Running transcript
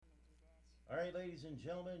All right, ladies and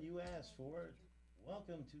gentlemen, you asked for it.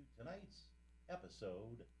 Welcome to tonight's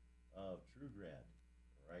episode of True Grit,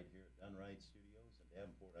 right here at Dunright Studios in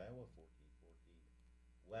Davenport, Iowa,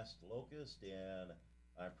 1414 West Locust. And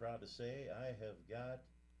I'm proud to say I have got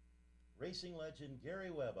racing legend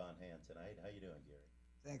Gary Webb on hand tonight. How you doing, Gary?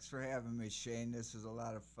 Thanks for having me, Shane. This is a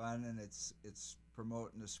lot of fun, and it's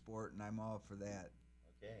promoting the sport, and I'm all for that.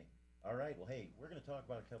 Okay. All right. Well, hey, we're going to talk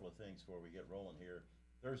about a couple of things before we get rolling here.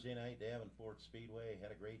 Thursday night, Davenport Speedway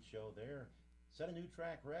had a great show there. Set a new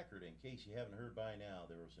track record. In case you haven't heard by now,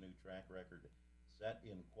 there was a new track record set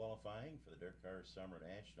in qualifying for the Dirt Car Summer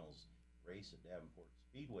Nationals race at Davenport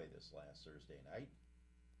Speedway this last Thursday night.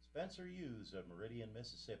 Spencer Hughes of Meridian,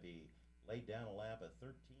 Mississippi, laid down a lap of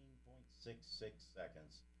 13.66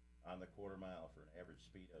 seconds on the quarter mile for an average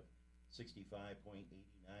speed of 65.89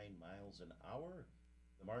 miles an hour.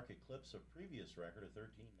 The mark eclipsed a previous record of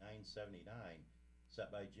 13.979 set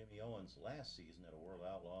by Jimmy Owens last season at a World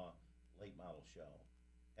Outlaw late model show.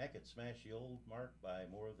 Hackett smashed the old mark by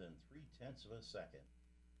more than 3/10 of a second.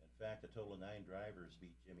 In fact, a total of 9 drivers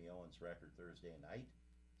beat Jimmy Owens' record Thursday night,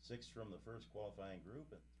 6 from the first qualifying group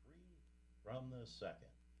and 3 from the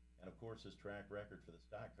second. And of course, his track record for the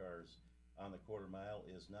stock cars on the quarter mile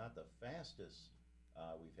is not the fastest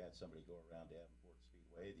we've had somebody go around Davenport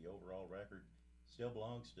Speedway. The overall record still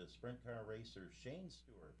belongs to sprint car racer Shane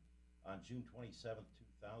Stewart. On June 27,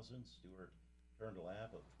 2000, Stewart turned a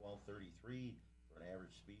lap of 12:33 for an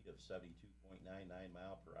average speed of 72.99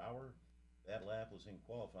 mile per hour. That lap was in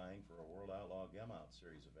qualifying for a World Outlaw Gum-Out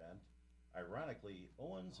Series event. Ironically,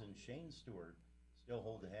 Owens and Shane Stewart still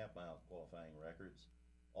hold the half-mile qualifying records,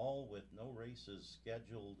 all with no races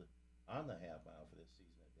scheduled on the half-mile for this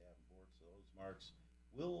season at Davenport, so those marks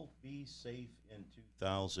will be safe in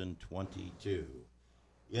 2022.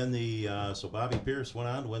 So Bobby Pierce went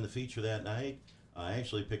on to win the feature that night.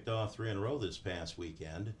 Actually picked off 3 in a row this past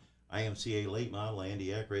weekend. IMCA late model Andy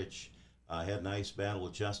Eckrich had a nice battle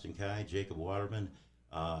with Justin Kai, Jacob Waterman.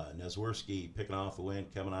 Nesworski picking off the win,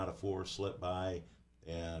 coming out of 4, slipped by,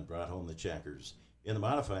 and brought home the checkers. In the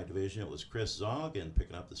modified division, it was Chris Zog, and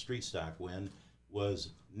picking up the street stock win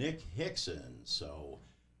was Nick Hickson. So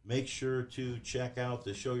make sure to check out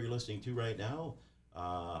the show you're listening to right now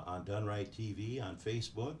on Dunright TV, on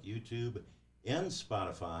Facebook, YouTube, and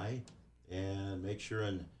Spotify. And make sure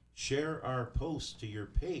and share our posts to your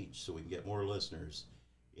page so we can get more listeners.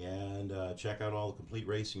 And check out all the complete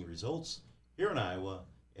racing results here in Iowa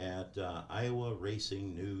at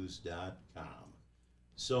iowaracingnews.com.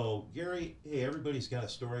 So, Gary, hey, everybody's got a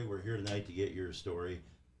story. We're here tonight to get your story.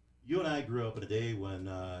 You and I grew up in a day when,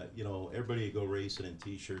 everybody would go racing in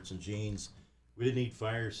T-shirts and jeans. We didn't need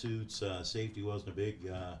fire suits. Safety wasn't a big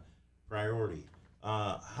priority.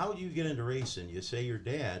 How did you get into racing? You say your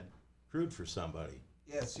dad crewed for somebody.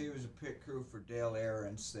 Yes, he was a pit crew for Dale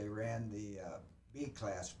Aarons. They ran the B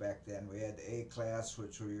class back then. We had the A class,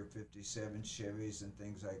 which were your 57 Chevys and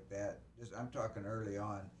things like that. I'm talking early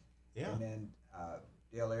on. Yeah. And then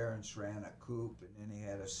Dale Aarons ran a coupe, and then he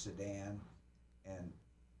had a sedan. And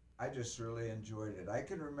I just really enjoyed it. I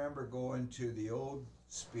can remember going to the old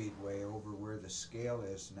speedway over where the scale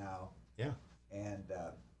is now. Yeah. And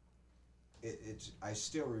I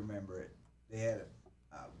still remember it. They had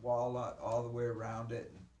a wall all the way around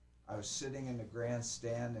it. And I was sitting in the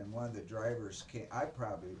grandstand, and one of the drivers came.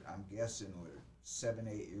 I'm guessing, was 7,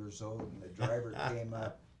 8 years old, and the driver came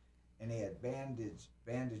up, and he had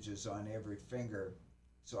bandages on every finger.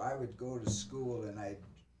 So I would go to school, and I'd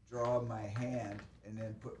draw my hand and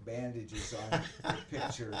then put bandages on the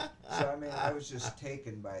picture. So, I mean, I was just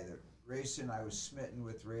taken by the racing. I was smitten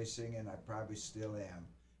with racing, and I probably still am.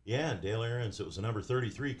 Yeah, and Dale Aarons, it was a number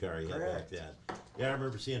 33 car he had back Correct. then. Yeah, I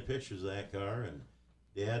remember seeing pictures of that car, and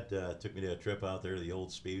Dad took me to a trip out there to the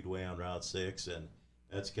old Speedway on Route 6, and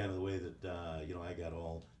that's kind of the way that, I got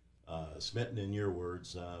all smitten, in your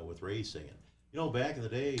words, with racing. And, back in the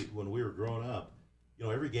day when we were growing up,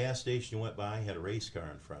 every gas station you went by had a race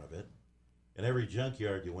car in front of it, and every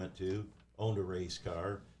junkyard you went to owned a race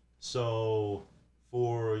car. So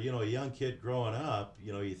for, a young kid growing up,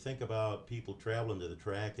 you think about people traveling to the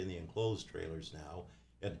track in the enclosed trailers now,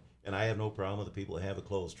 and I have no problem with the people that have the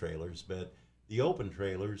closed trailers, but the open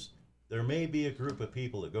trailers, there may be a group of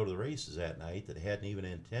people that go to the races that night that hadn't even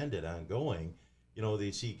intended on going.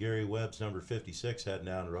 They see Gary Webb's number 56 heading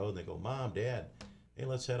down the road, and they go, Mom, Dad, hey,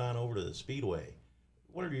 let's head on over to the Speedway.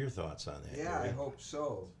 What are your thoughts on that, Yeah, Gary? I hope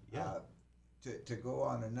so. Yeah. To go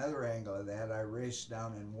on another angle of that, I raced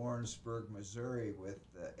down in Warrensburg, Missouri with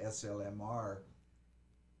the SLMR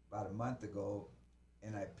about a month ago,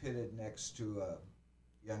 and I pitted next to a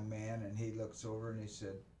young man, and he looks over and he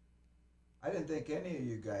said, I didn't think any of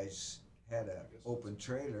you guys had an open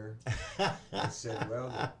trailer. I said,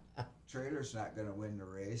 well, the trailer's not going to win the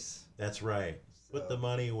race. That's right. Put the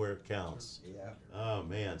money where it counts. Yeah. Oh,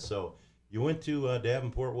 man. So you went to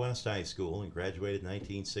Davenport West High School and graduated in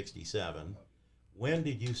 1967. When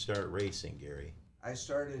did you start racing, Gary? I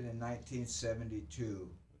started in 1972.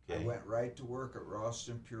 Okay. I went right to work at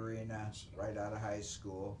Ralston Purina right out of high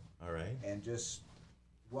school. All right. And just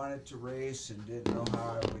wanted to race and didn't know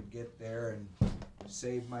how I would get there and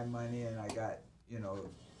save my money, and I got, you know,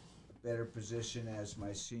 a better position as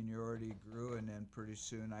my seniority grew, and then pretty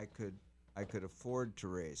soon I could afford to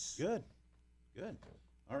race. Good. Good.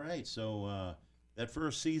 All right. So that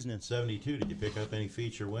first season in 72, did you pick up any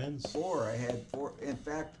feature wins? I had four. In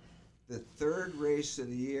fact, the third race of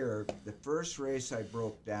the year, the first race I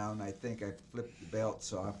broke down. I think I flipped the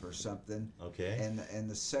belts off or something. Okay. And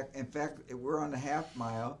the second, in fact, we're on the half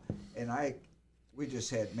mile, and we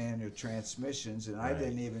just had manual transmissions, and I Right.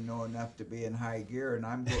 didn't even know enough to be in high gear.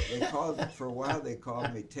 And they called for a while. They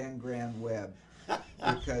called me 10 grand Webb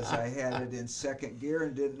because I had it in second gear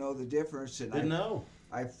and didn't know the difference. And Didn't know.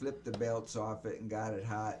 I flipped the belts off it and got it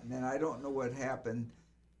hot. And then I don't know what happened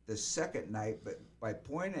the second night, but by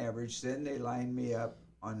point average, then they lined me up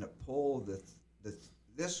on the pole.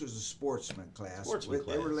 This was a sportsman class.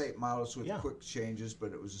 They were late models with quick changes,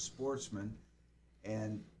 but it was a sportsman.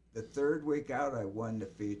 And the third week out, I won the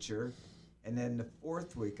feature. And then the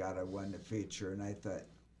fourth week out, I won the feature. And I thought,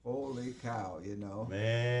 holy cow, you know.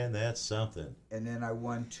 Man, that's something. And then I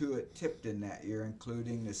won 2 at Tipton that year,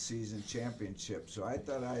 including the season championship. So I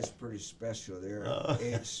thought I was pretty special there at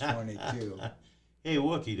age 22. Hey,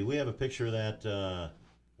 Wookie, do we have a picture of that,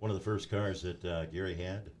 one of the first cars that Gary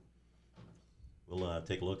had? We'll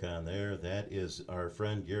take a look on there. That is our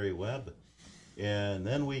friend Gary Webb. And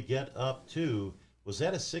then we get up to, was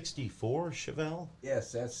that a 64 Chevelle?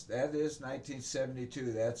 Yes, that is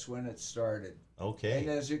 1972. That's when it started. Okay. And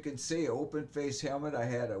as you can see, open face helmet. I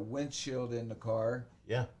had a windshield in the car.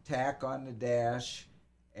 Yeah. Tack on the dash,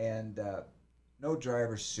 and no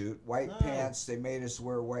driver's suit. White pants. They made us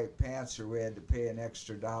wear white pants, or we had to pay an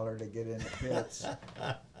extra $1 to get in the pits.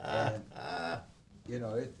 And you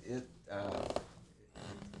know,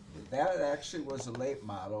 that actually was a late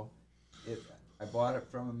model. I bought it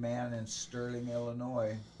from a man in Sterling,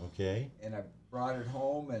 Illinois. Okay. And I brought it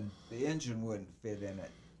home, and the engine wouldn't fit in it.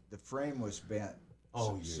 The frame was bent.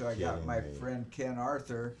 Oh, so I got my friend Ken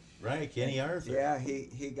Arthur. Right, Kenny Arthur. Yeah,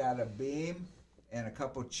 he got a beam and a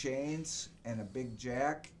couple chains and a big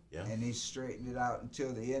jack, and he straightened it out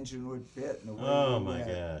until the engine would fit. And oh my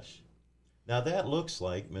gosh! Now that looks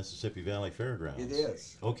like Mississippi Valley Fairgrounds. It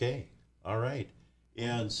is. Okay, all right.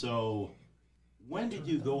 And so, when did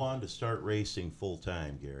you go on to start racing full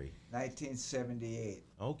time, Gary? 1978.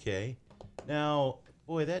 Okay. Now,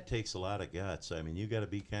 boy, that takes a lot of guts. I mean, you got to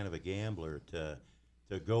be kind of a gambler to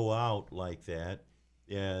go out like that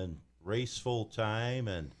and race full time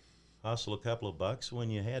and hustle a couple of bucks when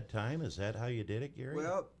you had time. Is that how you did it, Gary?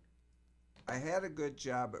 Well, I had a good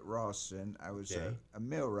job at Ralston. I was a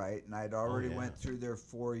millwright, and I'd already went through there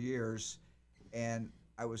 4 years, and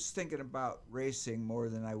I was thinking about racing more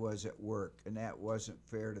than I was at work, and that wasn't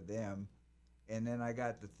fair to them. And then I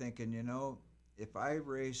got to thinking, you know, if I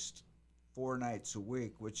raced 4 nights a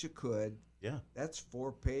week, which you could, that's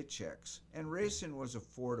 4 paychecks. And racing was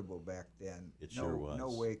affordable back then. It sure was. No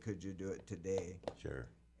way could you do it today. Sure.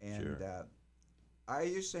 And I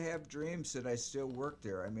used to have dreams that I still work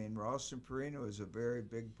there. I mean, Ralston Purina was a very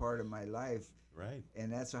big part of my life. Right.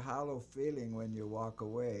 And that's a hollow feeling when you walk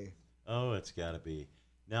away. Oh, it's got to be.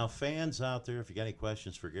 Now, fans out there, if you got any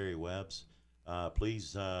questions for Gary Webbs,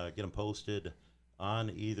 please get them posted on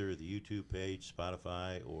either the YouTube page,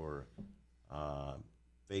 Spotify, or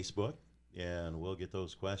Facebook, and we'll get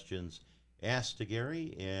those questions asked to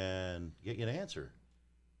Gary and get you an answer.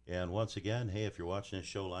 And once again, hey, if you're watching this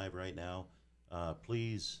show live right now,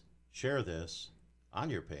 please share this on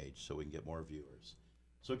your page so we can get more viewers.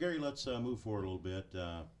 So, Gary, let's move forward a little bit.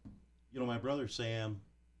 You know, my brother Sam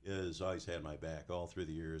has always had my back all through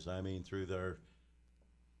the years. I mean, through their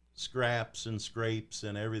scraps and scrapes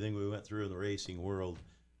and everything we went through in the racing world.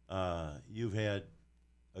 You've had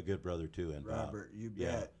a good brother, too, and Robert, you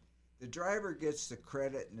bet. The driver gets the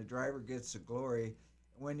credit and the driver gets the glory.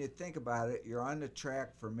 When you think about it, you're on the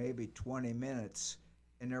track for maybe 20 minutes,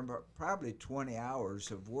 and there are probably 20 hours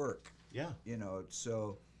of work. Yeah. You know,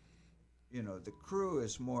 so, you know, the crew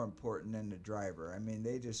is more important than the driver. I mean,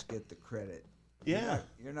 they just get the credit. Yeah.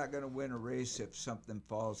 You're not going to win a race if something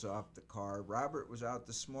falls off the car. Robert was out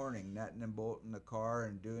this morning nutting and bolting the car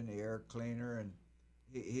and doing the air cleaner, and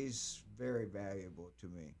he's very valuable to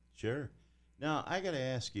me. Sure. Now, I got to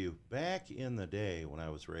ask you, back in the day when I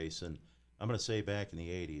was racing, I'm going to say back in the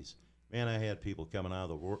 80s, man, I had people coming out of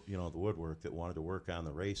the woodwork that wanted to work on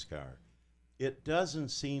the race car. It doesn't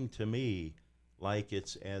seem to me like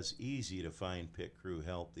it's as easy to find pit crew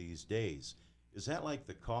help these days. Is that like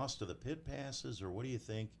the cost of the pit passes, or what do you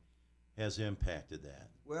think has impacted that?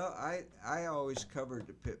 Well, I always covered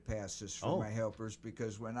the pit passes for Oh. my helpers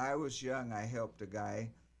because when I was young, I helped a guy,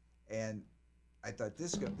 and I thought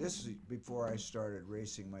this is before I started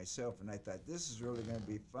racing myself, and I thought this is really going to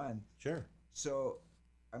be fun. Sure. So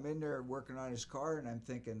I'm in there working on his car, and I'm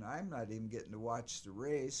thinking I'm not even getting to watch the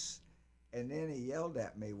race. And then he yelled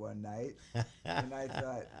at me one night, and I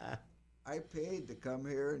thought, I paid to come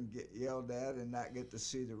here and get yelled at and not get to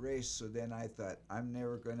see the race. So then I thought, I'm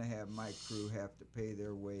never going to have my crew have to pay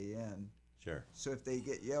their way in. Sure. So if they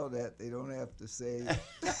get yelled at, they don't have to say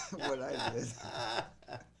what I did.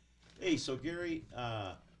 Hey, so Gary,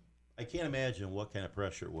 I can't imagine what kind of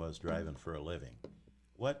pressure it was driving for a living.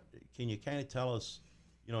 What can you kind of tell us,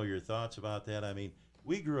 your thoughts about that? I mean,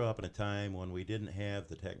 we grew up in a time when we didn't have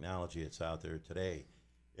the technology that's out there today.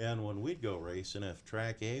 And when we'd go racing, if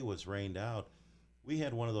track A was rained out, we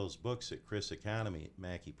had one of those books that Chris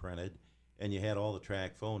Mackey printed, and you had all the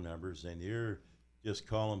track phone numbers, and you're just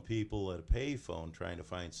calling people at a pay phone trying to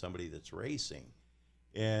find somebody that's racing.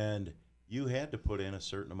 And you had to put in a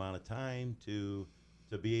certain amount of time to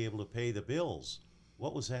be able to pay the bills.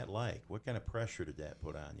 What was that like? What kind of pressure did that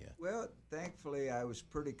put on you? Well, thankfully, I was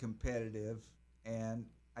pretty competitive, and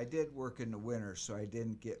I did work in the winter, so I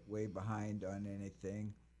didn't get way behind on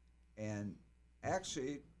anything. And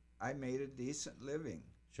actually, I made a decent living.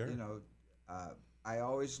 Sure. I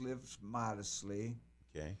always lived modestly.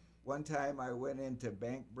 Okay. One time I went into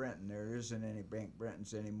Bank Brenton. There isn't any Bank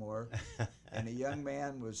Brentons anymore. And a young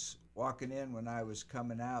man was walking in when I was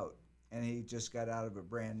coming out, and he just got out of a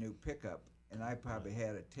brand new pickup. And I probably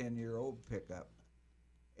had a 10-year-old pickup.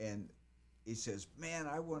 And he says, man,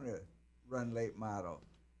 I want to run late model.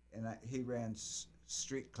 And he ran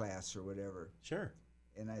street class or whatever. Sure.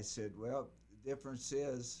 And I said, well, the difference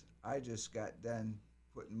is I just got done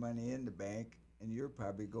putting money in the bank, and you're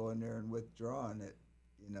probably going there and withdrawing it,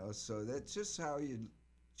 So that's just how you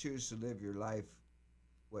choose to live your life,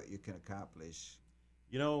 what you can accomplish.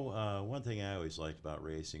 One thing I always liked about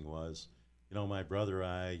racing was, my brother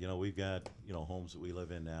and I, we've got, homes that we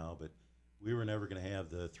live in now, but we were never going to have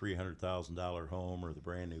the $300,000 home or the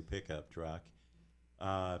brand new pickup truck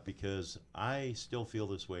because I still feel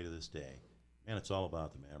this way to this day. Man, it's all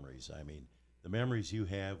about the memories. I mean, the memories you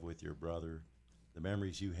have with your brother, the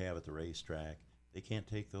memories you have at the racetrack, they can't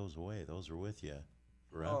take those away. Those are with you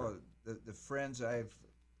forever. Oh, the friends I've,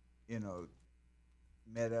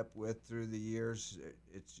 met up with through the years,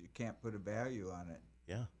 you can't put a value on it.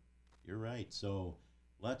 Yeah, you're right. So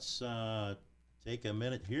let's take a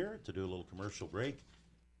minute here to do a little commercial break.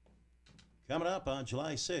 Coming up on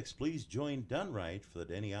July 6th, please join Dunright for the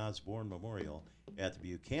Denny Osborne Memorial at the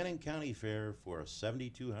Buchanan County Fair for a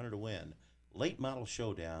 $7,200 to win late model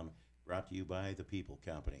showdown brought to you by the People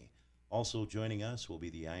Company. Also joining us will be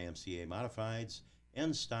the IMCA Modifieds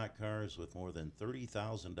and stock cars with more than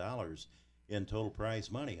 $30,000 in total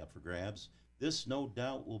prize money up for grabs. This, no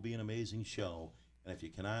doubt, will be an amazing show. And if you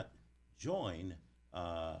cannot join,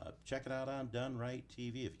 check it out on Dunright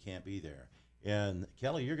TV if you can't be there. And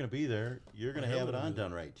Kelly, you're going to be there. You're going to have it on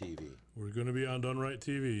Dunright TV. We're going to be on Dunright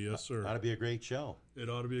TV, yes, sir. Ought to be a great show.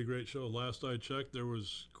 It ought to be a great show. Last I checked, there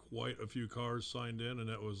was quite a few cars signed in, and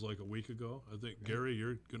that was like a week ago. I think, Gary,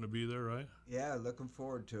 you're going to be there, right? Yeah, looking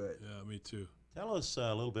forward to it. Yeah, me too. Tell us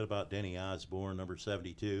a little bit about Denny Osborne, number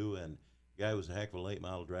 72, and the guy was a heck of a late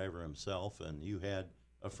model driver himself, and you had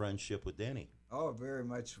a friendship with Denny. Oh, very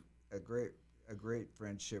much a great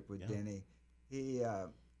friendship with Denny.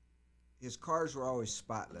 His cars were always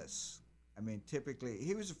spotless. I mean, typically,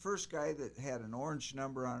 he was the first guy that had an orange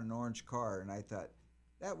number on an orange car, and I thought,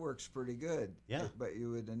 that works pretty good. Yeah. But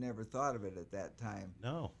you would have never thought of it at that time.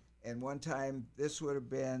 No. And one time, this would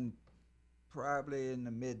have been probably in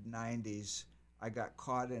the mid-'90s, I got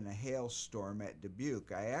caught in a hailstorm at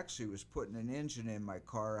Dubuque. I actually was putting an engine in my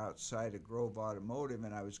car outside of Grove Automotive,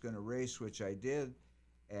 and I was going to race, which I did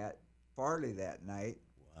at Farley that night.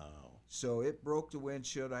 Wow. So it broke the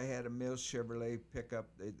windshield. I had a Mills Chevrolet pickup.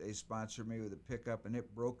 They sponsored me with a pickup, and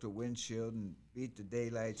it broke the windshield and beat the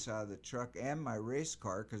daylights out of the truck and my race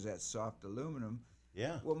car because that's soft aluminum.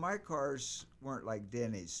 Yeah. Well, my cars weren't like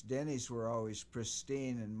Denny's. Denny's were always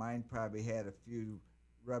pristine, and mine probably had a few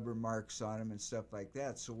rubber marks on them and stuff like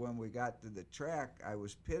that. So when we got to the track, I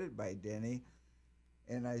was pitted by Denny,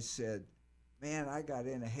 and I said, man, I got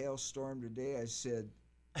in a hailstorm today. I said,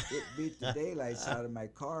 it beat the daylights out of my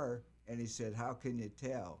car. And he said, "How can you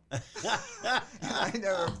tell?" I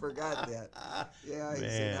never forgot that. Yeah, he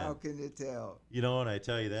said, Man. "How can you tell?" You know, and I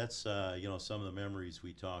tell you, that's some of the memories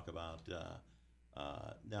we talk about.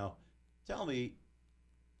 Now, tell me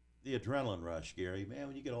the adrenaline rush, Gary. Man,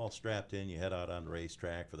 when you get all strapped in, you head out on the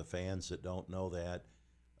racetrack. For the fans that don't know that,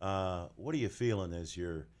 what are you feeling as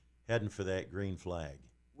you're heading for that green flag?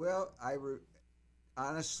 Well,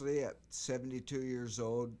 honestly, at 72 years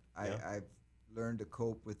old, Yeah. I've learned to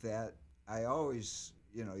cope with that. I always,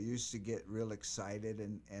 used to get real excited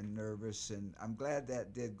and nervous, and I'm glad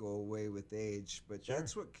that did go away with age. But Sure.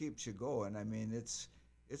 that's what keeps you going. I mean, it's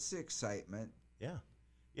the excitement. Yeah.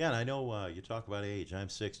 Yeah, and I know you talk about age. I'm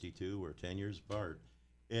 62. We're 10 years apart.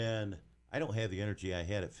 And I don't have the energy I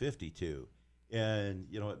had at 52. And,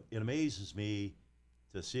 it amazes me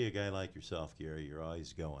to see a guy like yourself, Gary. You're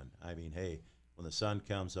always going. I mean, hey, when the sun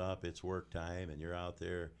comes up, it's work time, and you're out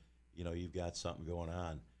there, you've got something going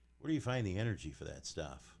on. Where do you find the energy for that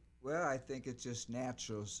stuff? Well, I think it's just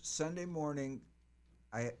natural. Sunday morning,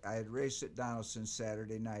 I had raced at Donaldson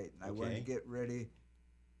Saturday night, and I wanted to Okay. get ready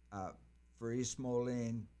for East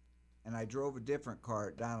Moline, and I drove a different car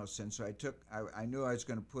at Donaldson. So I knew I was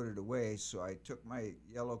going to put it away, so I took my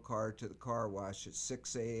yellow car to the car wash at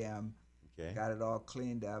 6 a.m., Okay. got it all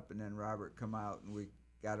cleaned up, and then Robert come out, and we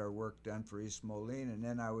got our work done for East Moline, and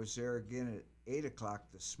then I was there again at 8 o'clock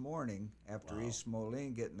this morning after Wow. East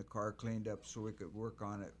Moline, getting the car cleaned up so we could work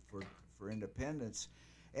on it for Independence.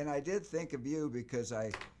 And I did think of you because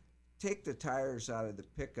I take the tires out of the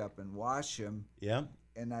pickup and wash them, Yeah.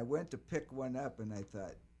 and I went to pick one up, and I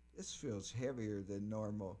thought, this feels heavier than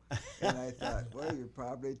normal. And I thought, well, you're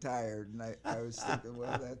probably tired. And I was thinking,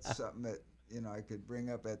 well, that's something that, I could bring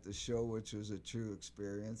up at the show, which was a true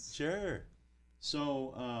experience. Sure.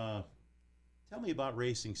 So, tell me about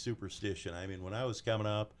racing superstition. I mean, when I was coming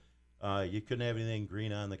up, you couldn't have anything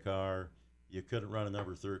green on the car. You couldn't run a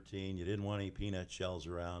number 13. You didn't want any peanut shells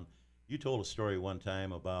around. You told a story one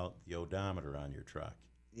time about the odometer on your truck.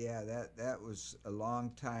 Yeah, that was a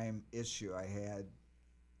long time issue I had.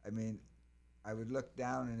 I mean, I would look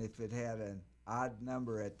down, and if it had an odd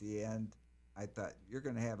number at the end, I thought, you're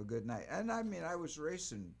going to have a good night. And I mean, I was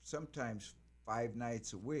racing sometimes 5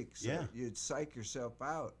 nights a week, so Yeah. you'd psych yourself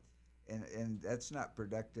out, and that's not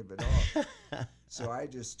productive at all. So I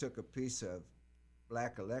just took a piece of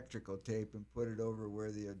black electrical tape and put it over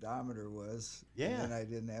where the odometer was, Yeah. and then I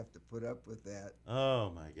didn't have to put up with that. Oh,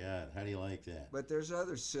 my God. How do you like that? But there's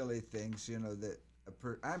other silly things, that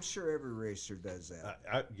I'm sure every racer does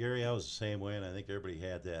that. Gary, I was the same way, and I think everybody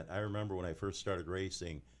had that. I remember when I first started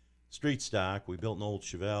racing street stock, we built an old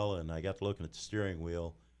Chevelle, and I got to looking at the steering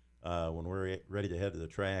wheel when we were ready to head to the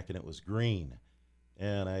track, and it was green.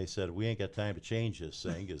 And I said, we ain't got time to change this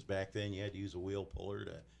thing, because back then you had to use a wheel puller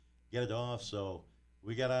to get it off. So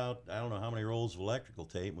we got out, I don't know how many rolls of electrical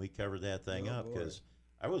tape, and we covered that thing Oh, up, boy. because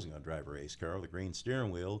I wasn't going to drive a race car with a green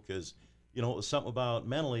steering wheel, because, it was something about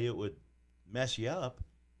mentally it would mess you up,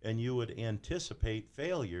 and you would anticipate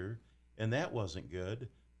failure, and that wasn't good.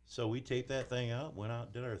 So we taped that thing out, went out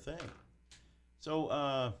and did our thing.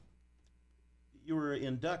 So you were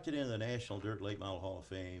inducted into the National Dirt Late Model Hall of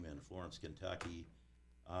Fame in Florence, Kentucky.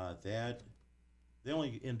 They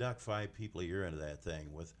only induct 5 people a year into that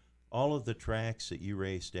thing. With all of the tracks that you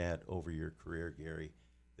raced at over your career, Gary,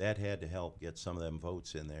 that had to help get some of them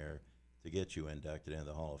votes in there to get you inducted into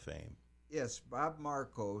the Hall of Fame. Yes, Bob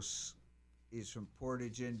Marcos, he's from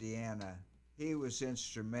Portage, Indiana. He was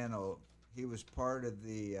instrumental. He was part of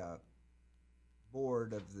the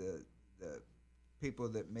board of the people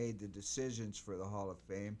that made the decisions for the Hall of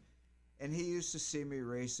Fame. And he used to see me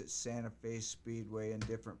race at Santa Fe Speedway and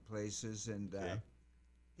different places. And Okay.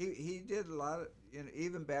 he did a lot of,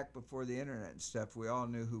 even back before the internet and stuff, we all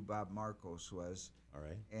knew who Bob Marcos was. All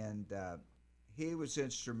right. And he was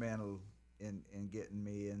instrumental in getting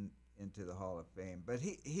me into the Hall of Fame. But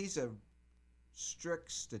he's a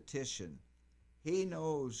strict statistician. He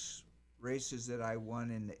knows races that I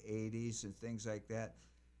won in the 80s and things like that.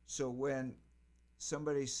 So when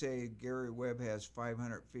somebody say Gary Webb has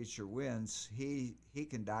 500 feature wins, he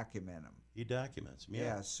can document them. He documents them.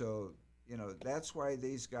 Yeah, so that's why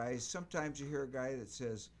these guys, sometimes you hear a guy that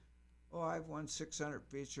says, oh, I've won 600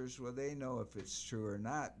 features. Well, they know if it's true or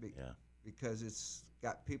not Yeah. because it's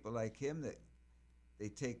got people like him that they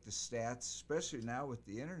take the stats, especially now with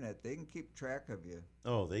the internet. They can keep track of you.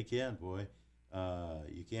 Oh, they can, boy.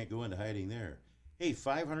 You can't go into hiding there. Hey,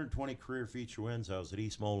 520 career feature wins. I was at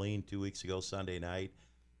East Moline 2 weeks ago, Sunday night.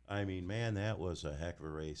 I mean, man, that was a heck of a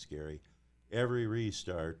race, Gary. Every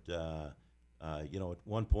restart, at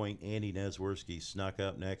one point, Andy Nesworski snuck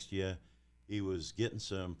up next to you. He was getting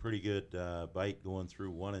some pretty good bite going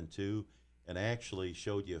through 1 and 2, and actually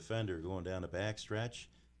showed you a fender going down the backstretch,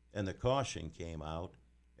 and the caution came out,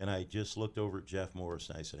 and I just looked over at Jeff Morris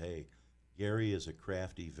and I said, hey, Gary is a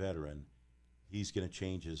crafty veteran. He's going to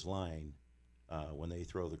change his line when they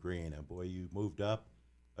throw the green. And boy, you moved up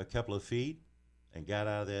a couple of feet and got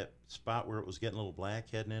out of that spot where it was getting a little black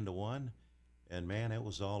heading into 1, and man, it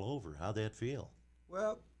was all over. How'd that feel?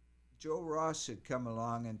 Well, Joe Ross had come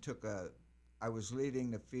along and I was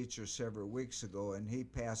leading the feature several weeks ago, and he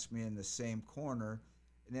passed me in the same corner.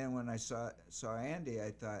 And then when I saw Andy,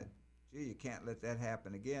 I thought, gee, you can't let that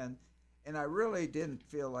happen again. And I really didn't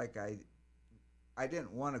feel like I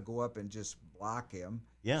didn't want to go up and just block him.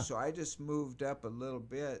 Yeah. So I just moved up a little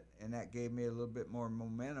bit, and that gave me a little bit more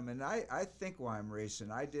momentum. And I think while I'm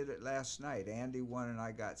racing, I did it last night. Andy won, and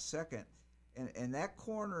I got second. And that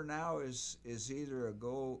corner now is either a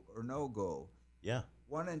go or no go. Yeah.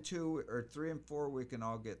 1 and 2 or 3 and 4 we can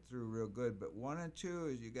all get through real good, but 1 and 2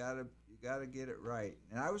 is you gotta get it right.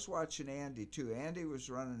 And I was watching Andy too. Andy was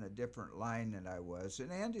running a different line than I was,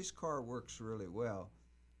 and Andy's car works really well.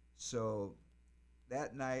 So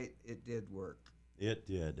that night it did work. It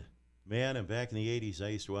did. Man, and back in the 80s, I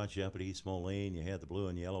used to watch you up at East Moline. You had the blue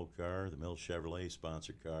and yellow car, the Mill Chevrolet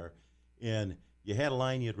sponsored car, and you had a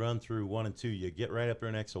line you'd run through 1 and 2. You'd get right up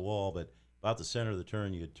there next to the wall, but about the center of the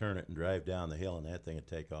turn, you'd turn it and drive down the hill, and that thing would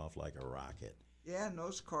take off like a rocket. Yeah, and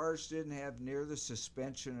those cars didn't have near the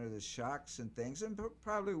suspension or the shocks and things, and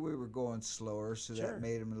probably we were going slower, so Sure. that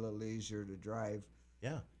made them a little easier to drive.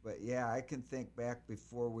 Yeah. But yeah, I can think back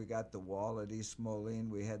before we got the wall at East Moline,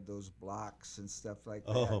 we had those blocks and stuff like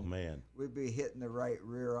that. Oh, man. We'd be hitting the right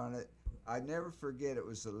rear on it. I never forget, it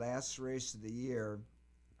was the last race of the year.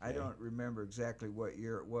 I Okay. don't remember exactly what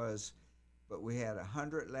year it was, but we had a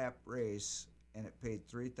 100-lap race, and it paid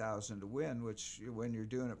 $3,000 to win, which when you're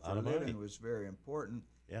doing it for Lot a of money. living was very important.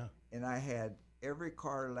 Yeah. And I had every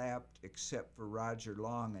car lapped except for Roger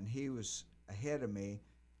Long, and he was ahead of me.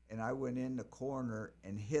 And I went in the corner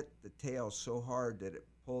and hit the tail so hard that it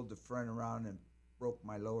pulled the front around and broke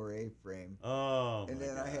my lower A-frame. Oh, And my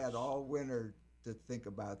then I had gosh. all winter to think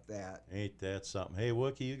about that. Ain't that something? Hey,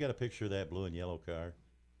 Wookie, you got a picture of that blue and yellow car?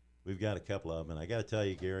 We've got a couple of them, and I got to tell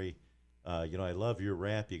you, Gary, I love your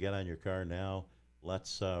wrap you got on your car now.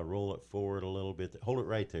 Let's roll it forward a little bit. Hold it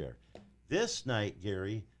right there. This night,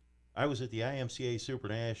 Gary, I was at the IMCA Super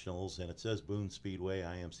Nationals, and it says Boone Speedway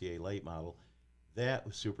IMCA late model. That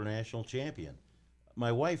was Super National champion.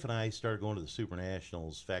 My wife and I started going to the Super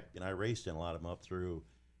Nationals. In fact, I raced in a lot of them up through,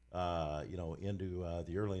 into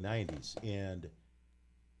the early 90s. And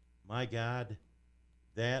my God,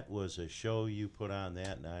 that was a show you put on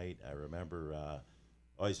that night. I remember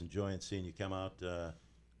always enjoying seeing you come out, the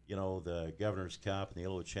Governor's Cup and the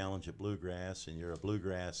Yellow Challenge at Bluegrass, and you're a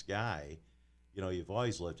Bluegrass guy. You've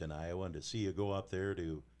always lived in Iowa, and to see you go up there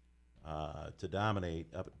to dominate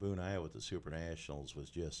up at Boone, Iowa with the Super Nationals was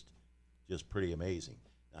just pretty amazing.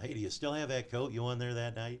 Now, hey, do you still have that coat you won there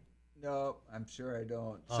that night? No, I'm sure I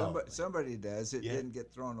don't. Oh, Somebody does. It Yeah. didn't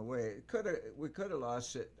get thrown away. We could have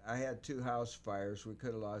lost it. I had 2 house fires. We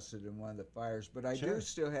could have lost it in one of the fires. But I Sure. do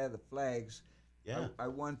still have the flags. Yeah. I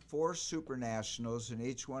won 4 Super Nationals, and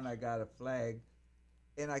each one I got a flag.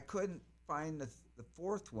 And I couldn't find the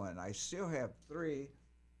 4th one. I still have 3.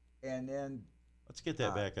 And then Let's get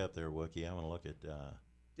that back up there, Wookie. I want to look at.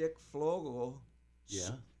 Dick Flogel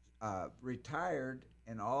Yeah. retired,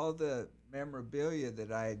 and all the memorabilia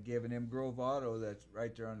that I had given him, Grove Auto, that's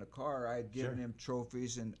right there on the car, I had given Sure. him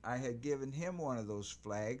trophies, and I had given him one of those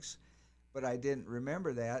flags, but I didn't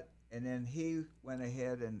remember that. And then he went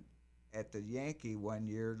ahead and at the Yankee one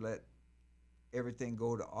year let everything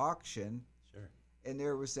go to auction, Sure. and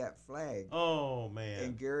there was that flag. Oh man.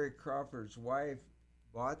 And Gary Crawford's wife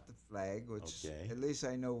bought the flag, which Okay. at least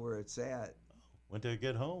I know where it's at. Went to a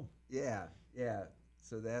good home. Yeah.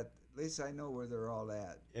 So that at least I know where they're all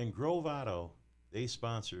at. And Grove Auto, they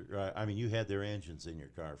sponsored. You had their engines in your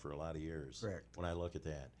car for a lot of years. Correct. When I look at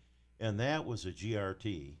that, and that was a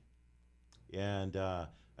GRT. And I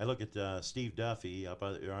look at Steve Duffy up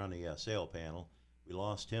on the sale panel. We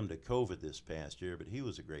lost him to COVID this past year, but he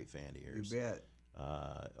was a great fan of yours. You bet.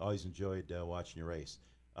 Always enjoyed watching you race.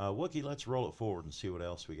 Wookie, let's roll it forward and see what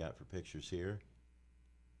else we got for pictures here.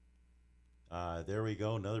 There we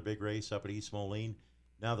go, another big race up at East Moline.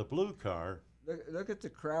 Now the blue car, Look at the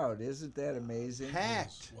crowd. Isn't that amazing?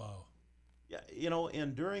 packed. Wow. Yeah,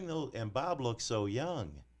 and during those, and Bob looks so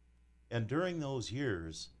young, and during those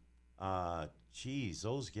years,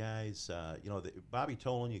 those guys, Bobby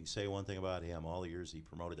Tolan, you can say one thing about him, all the years he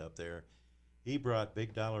promoted up there, he brought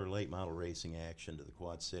big dollar late model racing action to the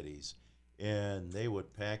Quad Cities, and they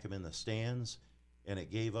would pack them in the stands, and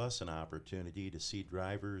it gave us an opportunity to see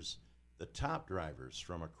drivers, the top drivers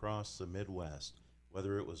from across the Midwest,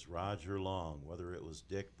 whether it was Roger Long, whether it was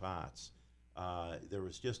Dick Potts. There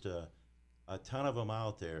was just a ton of them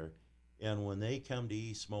out there, and when they come to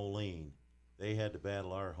East Moline, they had to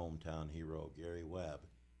battle our hometown hero, Gary Webb,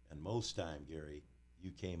 and most time, Gary,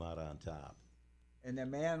 you came out on top. And the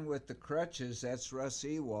man with the crutches, that's Russ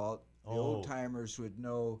Ewalt. The old timers would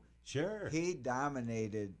know. Sure. He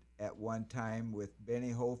dominated at one time with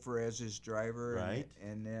Benny Hofer as his driver, right?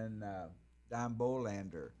 And then Don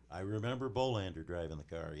Bolander. I remember Bolander driving the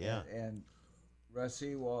car, yeah. And Russ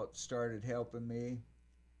Ewalt started helping me,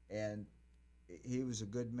 and he was a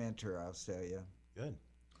good mentor, I'll tell you. Good.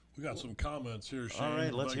 We got some comments here, Shane. All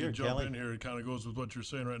right, let's if I hear can it, jump Kelly. in here. It kind of goes with what you're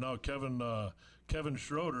saying right now. Kevin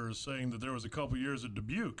Schroeder is saying that there was a couple years at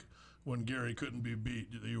Dubuque when Gary couldn't be beat.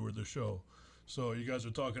 You were the show. So you guys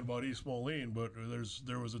are talking about East Moline, but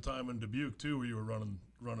there was a time in Dubuque too where you were running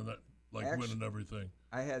that, like winning everything.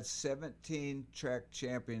 I had 17 track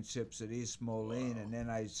championships at East Moline, and then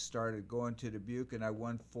I started going to Dubuque, and I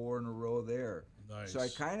won 4 in a row there. Nice. So I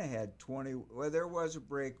kind of had 20. Well, there was a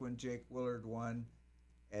break when Jake Willard won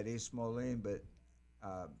at East Moline, but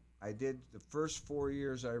I did the first 4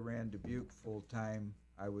 years I ran Dubuque full time.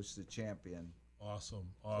 I was the champion. Awesome.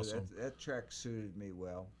 So that track suited me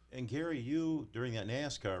well. And Gary, you, during that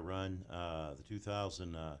NASCAR run, the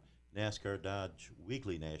 2000 NASCAR Dodge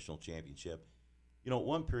Weekly National Championship, at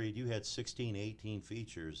one period you had 16, 18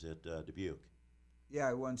 features at Dubuque. Yeah,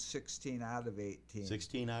 I won 16 out of 18.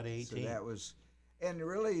 16 out of 18? So that was, and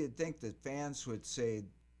really you'd think that fans would say,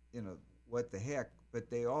 what the heck, but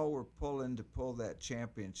they all were pulling to pull that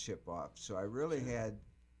championship off. So I really had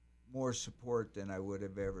more support than I would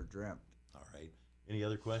have ever dreamt. All right. Any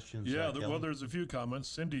other questions? Yeah, Kelly? there's a few comments.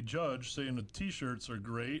 Cindy Judge saying the T-shirts are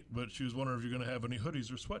great, but she was wondering if you're going to have any hoodies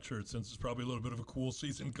or sweatshirts since it's probably a little bit of a cool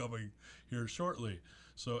season coming here shortly.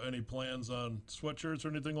 So any plans on sweatshirts or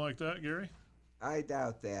anything like that, Gary? I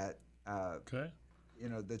doubt that. Okay.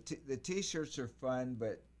 The T-shirts are fun,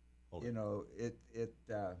 but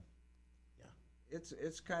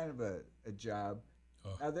it's kind of a job.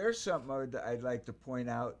 Oh. Now there's something I'd like to point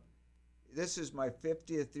out. This is my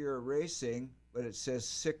 50th year of racing, but it says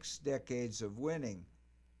 6 decades of winning.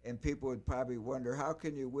 And people would probably wonder, how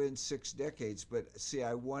can you win 6 decades? But see,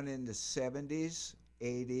 I won in the 70s,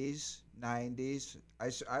 80s, 90s.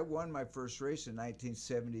 I won my first race in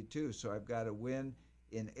 1972, so I've got to win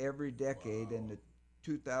in every decade, and the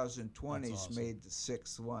 2020s awesome. made the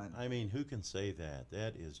 6th one. I mean, who can say that?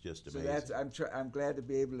 That is just So amazing. I'm glad to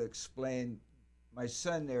be able to explain. My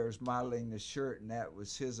son there is modeling the shirt, and that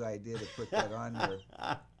was his idea to put that on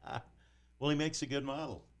there. Well, he makes a good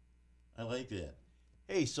model. I like that.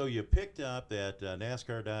 Hey, so you picked up that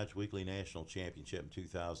NASCAR Dodge Weekly National Championship in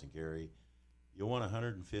 2000, Gary. You won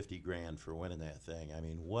 $150,000 for winning that thing. I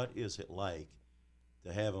mean, what is it like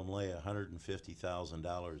to have them lay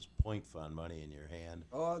 $150,000 point fund money in your hand?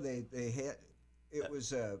 Oh, they had it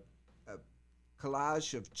was a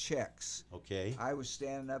collage of checks. Okay. I was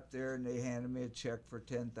standing up there, and they handed me a check for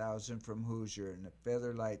 $10,000 from Hoosier, and a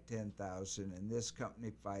Featherlight $10,000, and this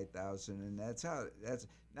company $5,000, and that's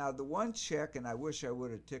now the one check. And I wish I would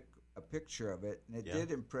have took a picture of it, and it did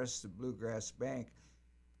impress the Bluegrass Bank.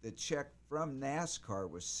 The check from NASCAR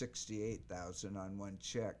was $68,000 on one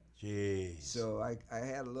check. Jeez. So I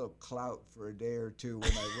had a little clout for a day or two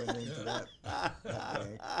when I went into that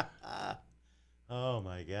bank. Oh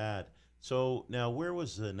my God. So now, where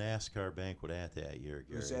was the NASCAR banquet at that year,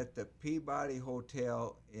 Gary? It was at the Peabody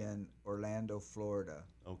Hotel in Orlando, Florida.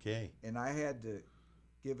 Okay. And I had to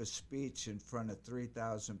give a speech in front of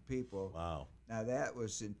 3,000 people. Wow. Now that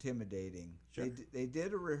was intimidating. Sure. They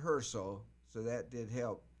did a rehearsal, so that did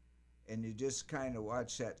help. And you just kind of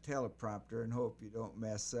watch that teleprompter and hope you don't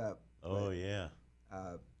mess up. Oh, yeah.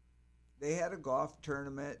 They had a golf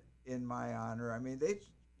tournament in my honor. I mean,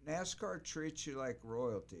 NASCAR treats you like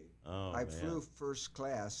royalty. Oh, I man. flew first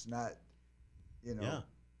class, not, Yeah.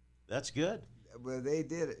 That's good. Well, they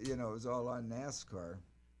did it, it was all on NASCAR.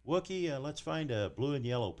 Wookie, let's find a blue and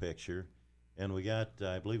yellow picture. And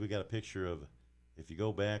I believe we got a picture of, if you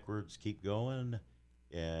go backwards, keep going.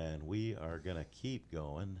 And we are going to keep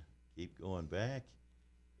going back,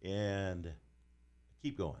 and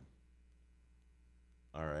keep going.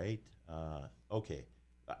 All right. Okay.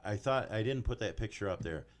 I thought I didn't put that picture up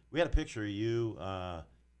there. We had a picture of you,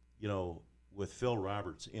 with Phil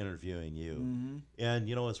Roberts interviewing you. Mm-hmm. And,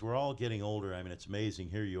 as we're all getting older, I mean, it's amazing.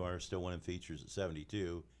 Here you are still winning features at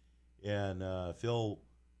 72. And Phil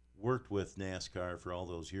worked with NASCAR for all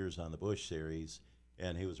those years on the Busch Series,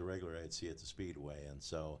 and he was a regular I'd see at the Speedway. And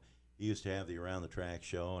so he used to have the Around the Track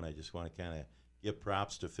show, and I just want to kind of give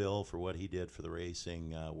props to Phil for what he did for the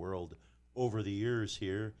racing world over the years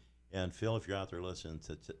here. And Phil, if you're out there listening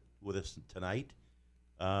with us tonight,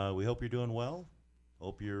 we hope you're doing well.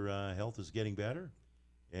 Hope your health is getting better,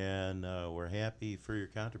 and we're happy for your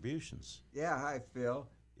contributions. Yeah, hi, Phil.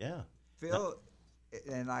 Yeah. Phil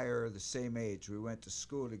and I are the same age. We went to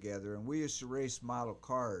school together, and we used to race model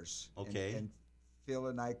cars. Okay. And Phil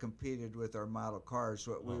and I competed with our model cars.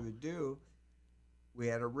 What we would do, we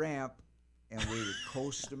had a ramp, and we would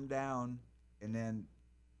coast them down, and then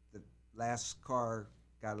the last car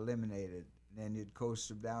got eliminated, and then you'd coast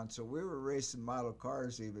them down. So we were racing model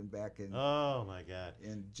cars even back in Oh my God!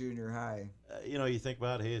 in junior high. You think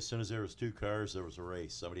about, hey, as soon as there was 2 cars, there was a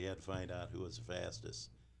race. Somebody had to find out who was the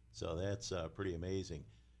fastest. So that's pretty amazing.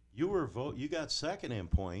 You got second in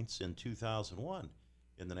points in 2001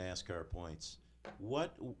 in the NASCAR points.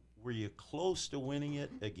 What were you close to winning it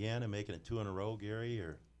again and making it 2 in a row, Gary?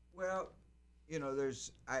 Or Well,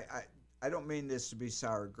 there's I don't mean this to be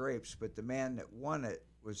sour grapes, but the man that won it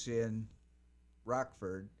was in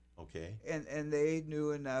Rockford, okay, and they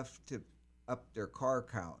knew enough to up their car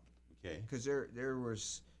count, okay, because there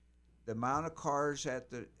was the amount of cars at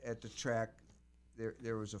the track.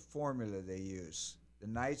 There was a formula they used: the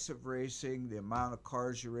nights of racing, the amount of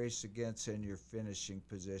cars you race against, and your finishing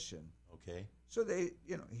position. okay, So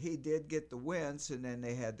he did get the wins, and then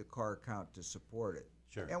they had the car count to support it.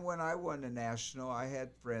 sure. And when I won the national, I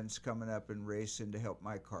had friends coming up and racing to help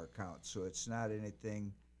my car count. So it's not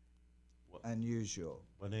anything unusual.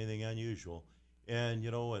 Wasn't anything unusual. And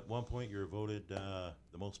at one point you were voted the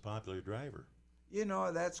most popular driver.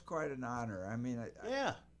 That's quite an honor. I mean,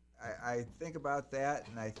 Yeah. I think about that,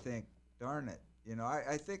 and I think, darn it.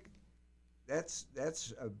 I think that's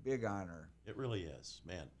a big honor. It really is,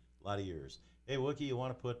 man. A lot of years. Hey, Wookie, you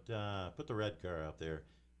want to put the red car up there?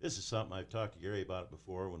 This is something I've talked to Gary about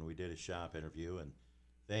before when we did a shop interview, and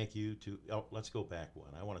thank you to. Oh, let's go back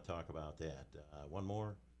one. I want to talk about that. One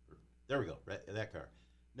more. There we go. Right, that car.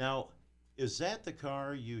 Now, is that the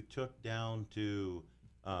car you took down to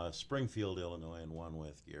Springfield, Illinois, and won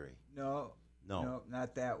with, Gary? No,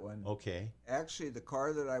 not that one. Okay. Actually, the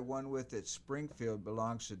car that I won with at Springfield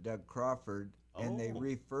belongs to Doug Crawford, and they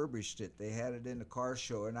refurbished it. They had it in the car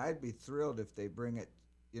show, and I'd be thrilled if they bring it.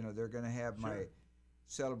 They're going to have my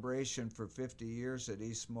celebration for 50 years at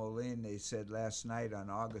East Moline, they said last night on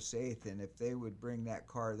August 8th, and if they would bring that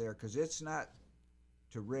car there, because it's not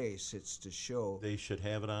to race, it's to show. They should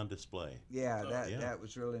have it on display. Yeah, that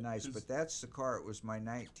was really nice. But that's the car. It was my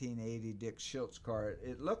 1980 Dick Schultz car.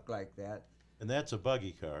 It looked like that. And that's a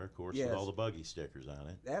buggy car, of course, Yes. with all the buggy stickers on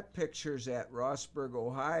it. That picture's at Rossburg,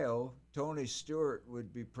 Ohio. Tony Stewart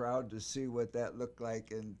would be proud to see what that looked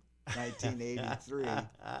like in 1983.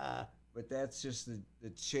 But that's just the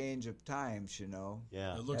change of times,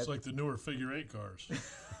 Yeah. It looks like the newer figure 8 cars.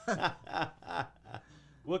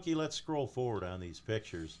 Wookie, let's scroll forward on these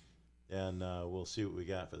pictures, and we'll see what we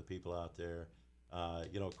got for the people out there.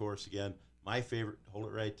 Of course, again, my favorite, hold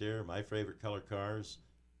it right there, my favorite color cars,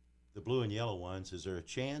 the blue and yellow ones. Is there a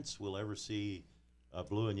chance we'll ever see a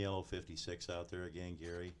blue and yellow 56 out there again,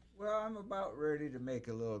 Gary? Well, I'm about ready to make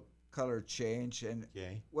a little color change. And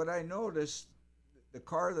Okay. what I noticed, the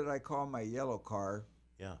car that I call my yellow car,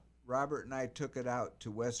 Yeah. Robert and I took it out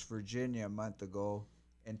to West Virginia a month ago,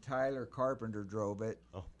 and Tyler Carpenter drove it.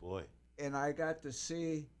 Oh, boy. And I got to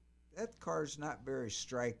see that car's not very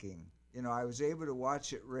striking. I was able to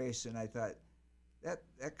watch it race, and I thought,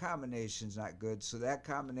 that combination's not good, so that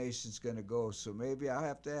combination's going to go. So maybe I'll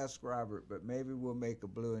have to ask Robert, but maybe we'll make a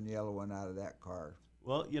blue and yellow one out of that car.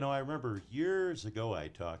 Well, I remember years ago I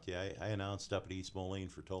talked to you. I announced up at East Moline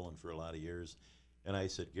for Tolan for a lot of years, and I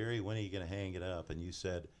said, Gary, when are you going to hang it up? And you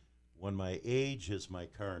said, when my age is my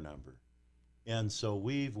car number. And so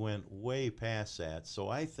we've went way past that. So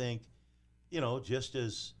I think, just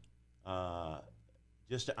as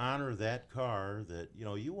just to honor that car, that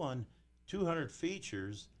you won 200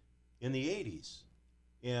 features in the 80s,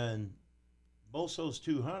 and most of those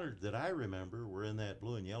 200 that I remember were in that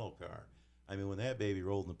blue and yellow car. I mean, when that baby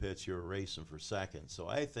rolled in the pits, you were racing for seconds. So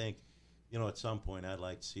I think, at some point I'd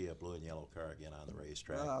like to see a blue and yellow car again on the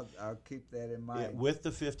racetrack. Well, I'll keep that in mind. With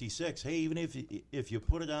the 56. Hey, even if you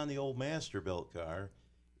put it on the old Masterbuilt car,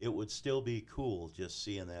 it would still be cool just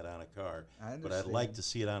seeing that on a car. I But I'd like to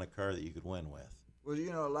see it on a car that you could win with. Well,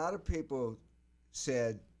 a lot of people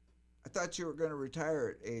said, I thought you were going to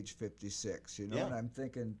retire at age 56, Yeah. and I'm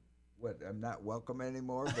thinking, what, I'm not welcome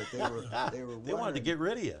anymore, but they were They wanted to wondering. get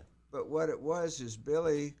rid of you. But what it was is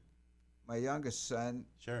Billy, my youngest son,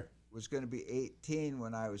 Sure. was going to be 18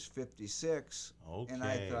 when I was 56, Okay. and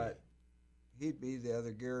I thought, he'd be the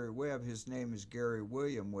other Gary Webb. His name is Gary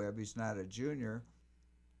William Webb. He's not a junior.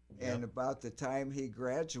 And about the time he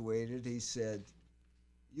graduated, he said,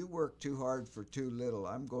 "You work too hard for too little.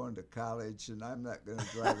 I'm going to college, and I'm not going to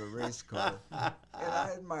drive a race car." And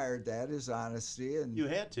I admired that, his honesty. And You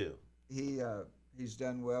had to. he's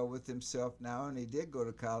done well with himself now, and he did go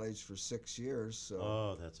to college for 6 years. So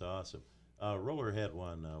Oh, that's awesome. Roller had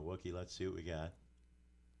one, Wookie. Let's see what we got.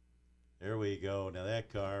 There we go. Now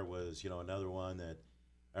that car was, another one that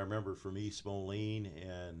I remember from East Moline,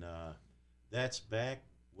 and that's back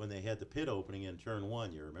when they had the pit opening in turn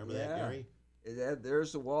 1. You remember that, Gary?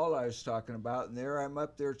 There's the wall I was talking about, and there I'm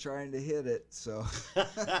up there trying to hit it. So,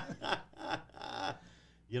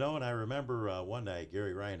 and I remember one night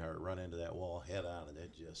Gary Reinhardt run into that wall head on, and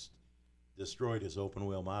it just destroyed his open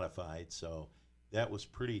wheel modified. So that was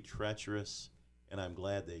pretty treacherous, and I'm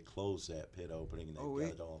glad they closed that pit opening and they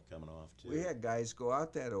got it all coming off too. We had guys go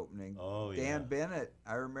out that opening. Oh, Dan Bennett,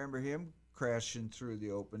 I remember him crashing through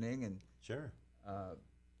the opening, and sure.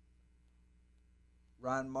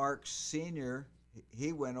 Ron Marks Sr.,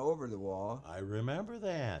 he went over the wall. I remember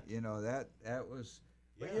that. That was,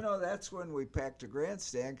 but that's when we packed a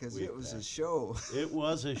grandstand because it was a show. It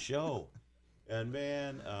was a show. And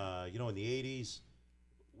man, in the 80s,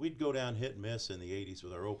 we'd go down hit and miss in the 80s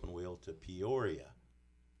with our open wheel to Peoria.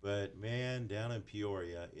 But man, down in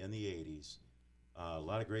Peoria in the 80s, a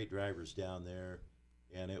lot of great drivers down there.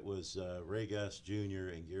 And it was Ray Gus Jr.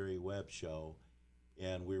 and Gary Webb show.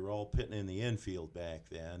 And we were all pitting in the infield back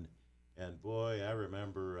then. And boy, I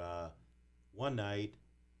remember one night,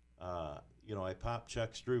 I popped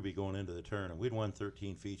Chuck Struby going into the turn, and we'd won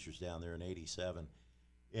 13 features down there in '87.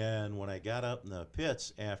 And when I got up in the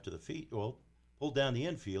pits after the pulled down the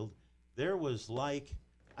infield, there was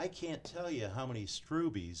I can't tell you how many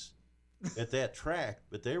Strubys at that track,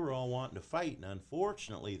 but they were all wanting to fight. And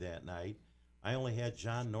unfortunately that night, I only had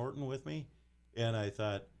John Norton with me, and I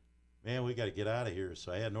thought, man, we got to get out of here.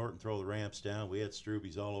 So I had Norton throw the ramps down. We had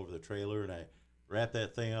Strubies all over the trailer, and I wrapped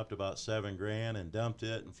that thing up to about $7,000 and dumped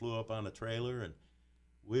it and flew up on the trailer. And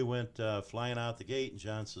we went flying out the gate, and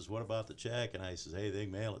John says, "What about the check?" And I says, "Hey, they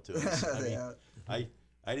can mail it to us."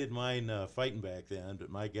 I didn't mind fighting back then, but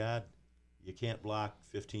my God, you can't block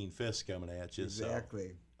 15 fists coming at you. Exactly.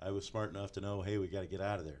 So I was smart enough to know, hey, we got to get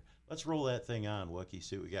out of there. Let's roll that thing on, Wookie,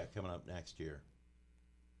 see what we got coming up next year.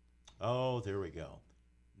 Oh, there we go.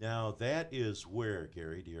 Now, that is where,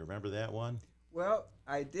 Gary? Do you remember that one? Well,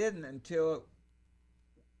 I didn't until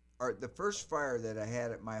the first fire that I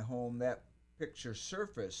had at my home, that picture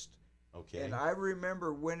surfaced. Okay. And I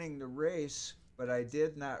remember winning the race, but I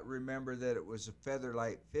did not remember that it was a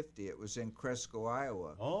Featherlight 50. It was in Cresco,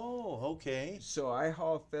 Iowa. Oh, okay. So I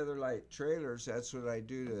haul Featherlight trailers. That's what I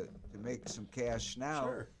do to make some cash now.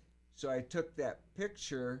 Sure. So I took that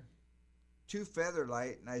picture to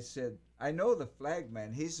Featherlight, and I said, I know the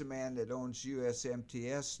flagman. He's the man that owns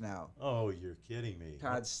USMTS now. Oh, you're kidding me.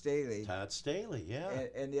 Todd Staley. Todd Staley, yeah.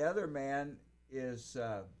 And the other man is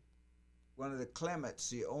one of the Clements,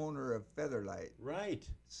 the owner of Featherlight. Right.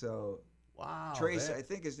 So, wow. Tracy, I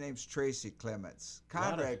think his name's Tracy Clements.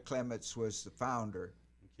 Conrad Clements was the founder.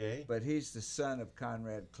 Okay. But he's the son of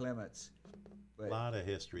Conrad Clements. A lot of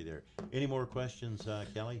history there. Any more questions,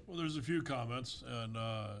 Kelly? Well, there's a few comments, and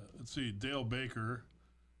let's see, Dale Baker.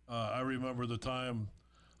 I remember the time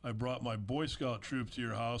I brought my Boy Scout troop to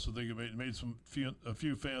your house. I think it made a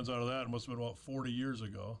few fans out of that. It must have been about 40 years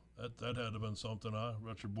ago. That had to have been something, huh?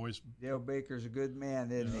 About your boys. Dale Baker's a good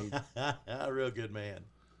man, isn't he? A real good man.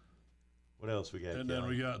 What else we got, And Kelly? then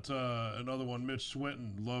we got another one. Mitch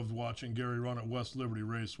Swinton loved watching Gary run at West Liberty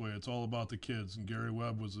Raceway. It's all about the kids, and Gary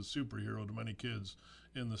Webb was a superhero to many kids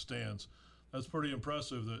in the stands. That's pretty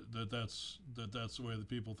impressive that's the way that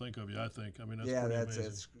people think of you, I think. I mean, that's pretty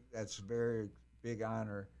amazing. That's a very big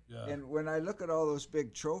honor. Yeah. And when I look at all those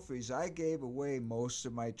big trophies, I gave away most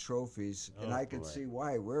of my trophies, and I could see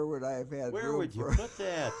why. Where would I have had Where room would you for put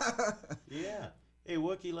that? Yeah. Hey,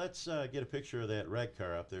 Wookie, let's get a picture of that red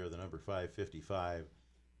car up there, the number 555.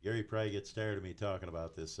 Gary probably gets tired of me talking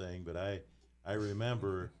about this thing, but I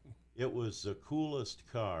remember it was the coolest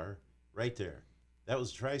car right there. That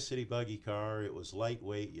was a Tri-City buggy car. It was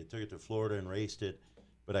lightweight. You took it to Florida and raced it.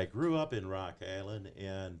 But I grew up in Rock Island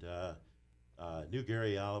and knew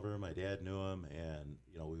Gary Oliver. My dad knew him, and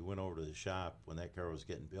we went over to the shop when that car was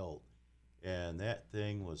getting built, and that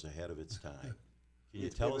thing was ahead of its time. Can you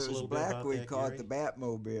tell us a little bit about that, If it was black, we'd call Gary? it the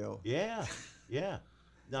Batmobile. Yeah, yeah.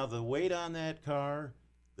 Now, the weight on that car,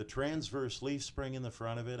 the transverse leaf spring in the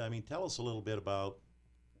front of it, I mean, tell us a little bit about...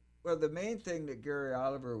 Well, the main thing that Gary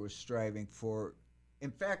Oliver was striving for,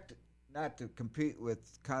 in fact, not to compete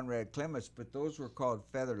with Conrad Clements, but those were called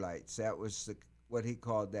Featherlights. That was what he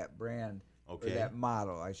called that brand, Okay. or that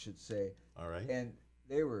model, I should say. All right. And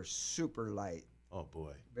they were super light, Oh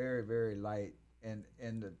boy. very, very light. And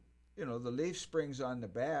the, the leaf springs on the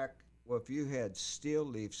back, well, if you had steel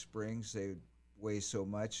leaf springs, they would weigh so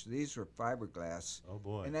much. These were fiberglass. Oh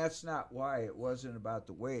boy. And that's not why. It wasn't about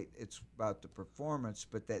the weight. It's about the performance,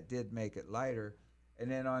 but that did make it lighter. And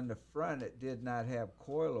then on the front, it did not have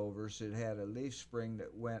coilovers. It had a leaf spring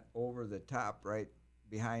that went over the top right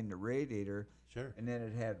behind the radiator. Sure. And then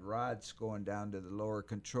it had rods going down to the lower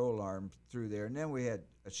control arm through there. And then we had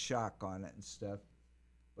a shock on it and stuff.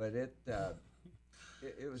 But it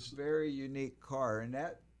was a very unique car. And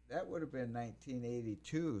that would have been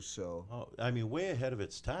 1982. So. Oh, I mean, way ahead of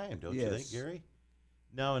its time, don't you think, Yes. Gary?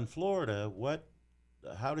 Now in Florida,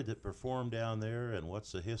 how did it perform down there, and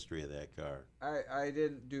what's the history of that car? I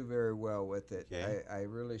didn't do very well with it. Okay. I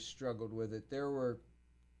really struggled with it. There were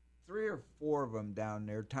 3 or 4 of them down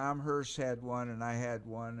there. Tom Hurst had one, and I had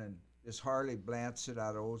one, and this Harley Blancett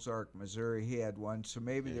out of Ozark, Missouri, he had one. So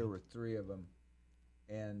maybe Okay. there were 3 of them.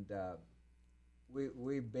 And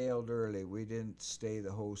we bailed early. We didn't stay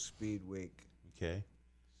the whole speed week. Okay.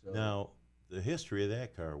 So Now, the history of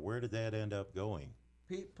that car, where did that end up going?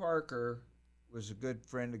 Pete Parker was a good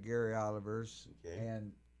friend of Gary Oliver's, Okay.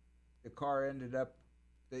 and the car ended up.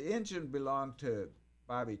 The engine belonged to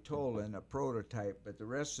Bobby Tolan, a prototype, but the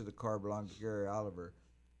rest of the car belonged to Gary Oliver.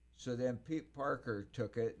 So then Pete Parker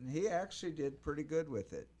took it, and he actually did pretty good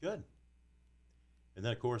with it. Good. And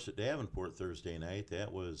then, of course, at Davenport Thursday night,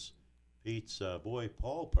 that was Pete's boy,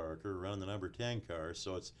 Paul Parker, running the number 10 car.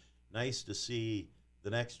 So it's nice to see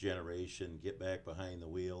the next generation get back behind the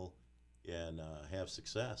wheel and have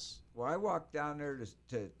success. Well, I walked down there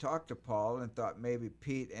to talk to Paul and thought maybe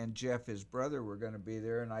Pete and Jeff, his brother, were going to be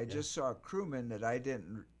there, and I just saw a crewman that I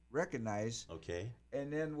didn't recognize. Okay.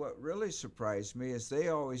 And then what really surprised me is they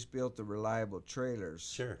always built the reliable trailers.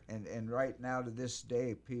 Sure. And right now to this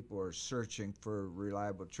day, people are searching for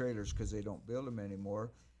reliable trailers because they don't build them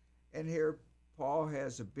anymore. And here, Paul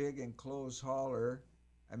has a big enclosed hauler.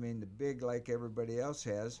 I mean, the big like everybody else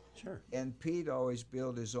has. Sure. And Pete always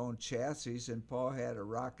built his own chassis, and Paul had a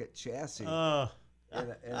rocket chassis. Oh.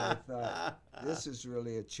 And I thought, this is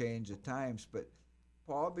really a change of times. But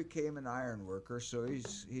Paul became an iron worker, so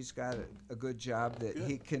he's got a good job that Good.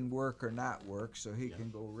 he can work or not work, so he Yeah. can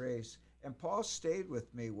go race. And Paul stayed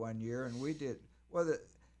with me one year, and we did well.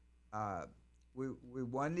 We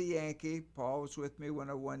won the Yankee. Paul was with me when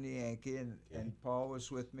I won the Yankee, and Paul was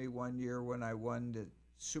with me one year when I won the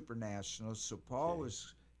Super Nationals. So Paul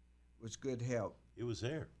was good help. It was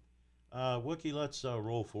there. Wookie, let's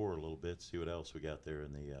roll forward a little bit, see what else we got there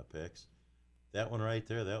in the picks. That one right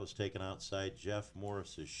there, that was taken outside Jeff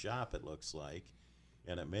Morris's shop, it looks like.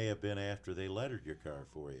 And it may have been after they lettered your car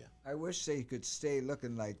for you. I wish they could stay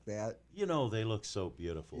looking like that. You know, they look so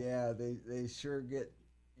beautiful. Yeah, they sure get,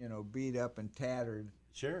 beat up and tattered.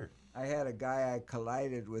 Sure. I had a guy I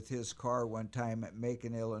collided with his car one time at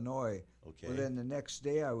Macon, Illinois. Okay. Well, then the next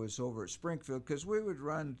day I was over at Springfield because we would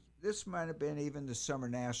run. This might have been even the Summer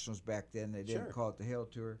Nationals back then. They didn't Sure. call it the Hill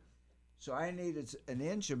Tour. So I needed an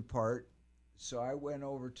engine part. So I went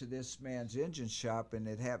over to this man's engine shop, and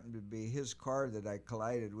it happened to be his car that I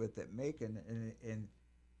collided with at Macon. And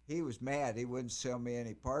he was mad. He wouldn't sell me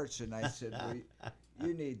any parts. And I said, well,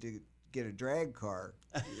 you need to get a drag car,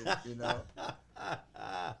 you know.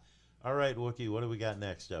 All right, Wookie, what do we got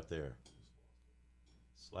next up there?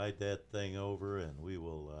 Slide that thing over, and we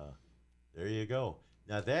will, there you go.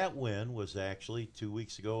 Now, that win was actually 2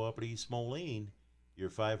 weeks ago up at East Moline, your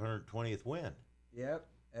 520th win. Yep,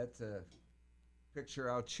 that's a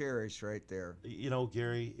picture I'll cherish right there. You know,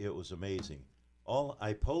 Gary, it was amazing.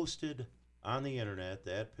 I posted on the internet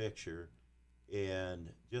that picture and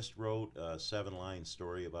just wrote a 7-line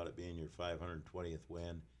story about it being your 520th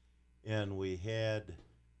win. And we had,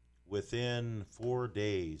 within 4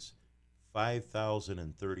 days,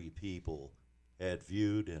 5,030 people had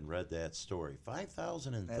viewed and read that story.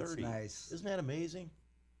 5,030. That's nice. Isn't that amazing?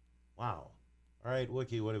 Wow. All right,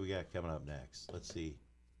 Wookie, what do we got coming up next? Let's see.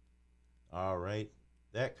 All right.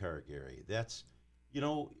 That car, Gary. That's,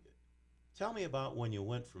 tell me about when you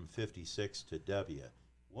went from 56 to W.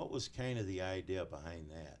 What was kind of the idea behind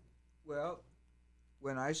that? Well,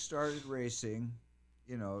 when I started racing,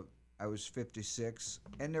 I was 56,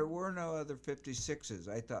 and there were no other 56s.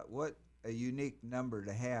 I thought, what a unique number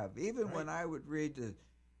to have. Even when I would read the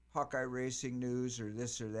Hawkeye Racing News or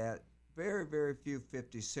this or that, very, very few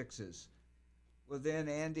 56s. Well, then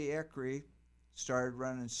Andy Eckery started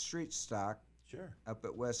running street stock up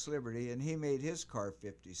at West Liberty, and he made his car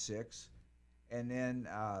 56. And then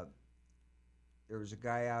there was a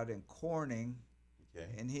guy out in Corning,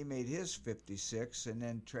 Okay. and he made his 56, and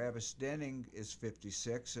then Travis Denning is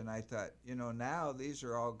 56, and I thought, now these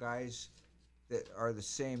are all guys that are the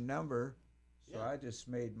same number, so Yeah. I just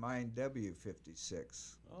made mine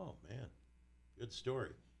W56. Oh, man. Good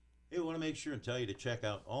story. Hey, we want to make sure and tell you to check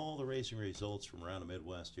out all the racing results from around the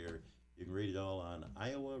Midwest here. You can read it all on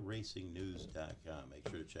iowaracingnews.com. Make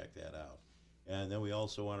sure to check that out. And then we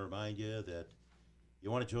also want to remind you that you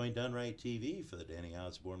want to join Done Right TV for the Danny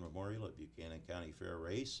Osborne Memorial at Buchanan County Fair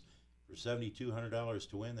Race for $7,200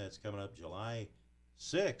 to win. That's coming up July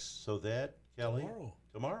 6th. So that, Kelly?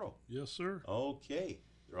 Tomorrow. Yes, sir. Okay.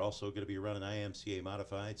 They're also going to be running IMCA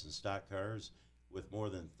modifieds and stock cars with more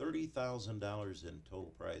than $30,000 in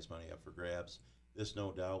total prize money up for grabs. This,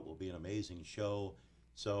 no doubt, will be an amazing show.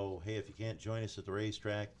 So, hey, if you can't join us at the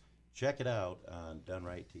racetrack, check it out on Done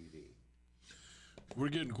Right TV. We're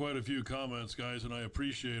getting quite a few comments, guys, and I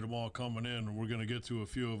appreciate them all coming in. We're going to get to a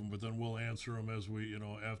few of them, but then we'll answer them as we,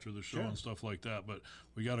 after the show Sure. and stuff like that. But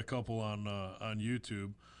we got a couple on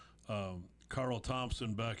YouTube. Carl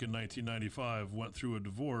Thompson back in 1995 went through a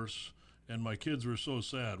divorce, and my kids were so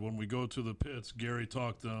sad. When we go to the pits, Gary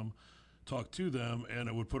talked to them, and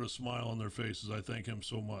it would put a smile on their faces. I thank him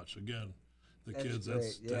so much. Again, the kids,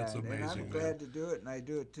 great. that's And amazing. I'm man. glad to do it, and I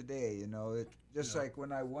do it today. Just like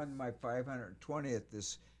when I won my 520th,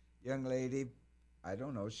 this young lady, I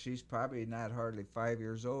don't know, she's probably not hardly 5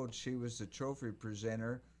 years old. She was the trophy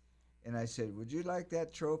presenter, and I said, "Would you like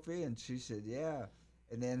that trophy?" And she said, "Yeah."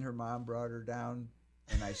 And then her mom brought her down,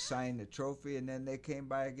 and I signed the trophy, and then they came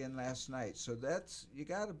by again last night. So you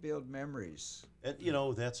got to build memories. And,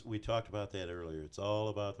 we talked about that earlier. It's all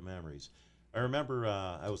about the memories. I remember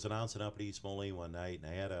I was announcing up at East Moline one night,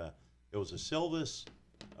 and it was a Silvis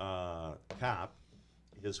cop,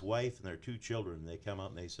 his wife, and their 2 children. They come up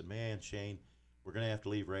and they said, "Man, Shane, we're going to have to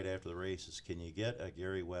leave right after the races. Can you get a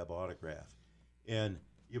Gary Webb autograph?" And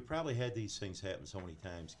you probably had these things happen so many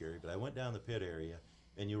times, Gary, but I went down the pit area,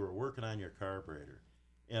 and you were working on your carburetor.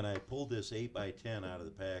 And I pulled this 8x10 out of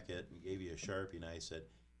the packet and gave you a Sharpie, and I said,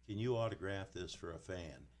 "Can you autograph this for a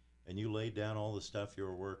fan?" And you laid down all the stuff you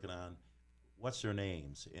were working on. What's their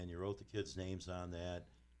names? And you wrote the kids' names on that.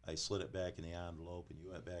 I slid it back in the envelope, and you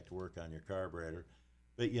went back to work on your carburetor.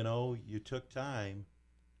 But, you took time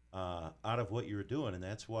out of what you were doing, and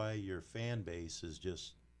that's why your fan base has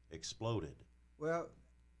just exploded. Well,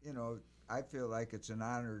 I feel like it's an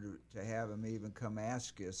honor to have him even come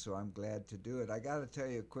ask you, so I'm glad to do it. I got to tell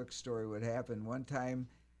you a quick story what happened. One time,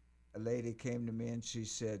 a lady came to me and she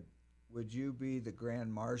said, "Would you be the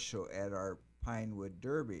grand marshal at our Pinewood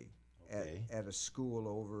Derby Okay. at a school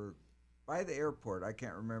over by the airport?" I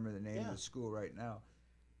can't remember the name Yeah. of the school right now.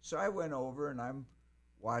 So I went over and I'm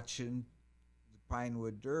watching the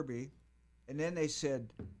Pinewood Derby, and then they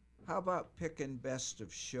said, "How about picking best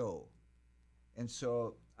of show?" And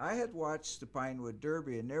so I had watched the Pinewood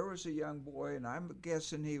Derby, and there was a young boy, and I'm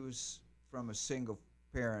guessing he was from a single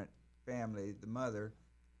parent family, the mother,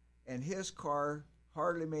 and his car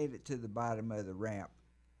hardly made it to the bottom of the ramp.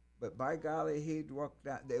 But by golly, he'd walked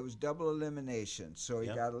down. It was double elimination. So he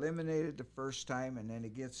Yep. got eliminated the first time, and then he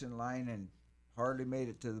gets in line and hardly made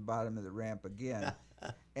it to the bottom of the ramp again.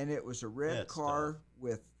 And it was a red That's car tough.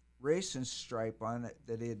 with racing stripe on it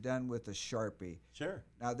that he had done with a Sharpie. Sure.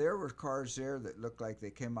 Now, there were cars there that looked like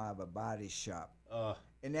they came out of a body shop. Uh,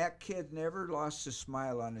 And that kid never lost a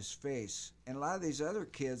smile on his face. And a lot of these other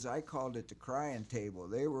kids, I called it the crying table.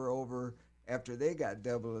 They were over after they got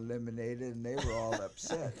double eliminated, and they were all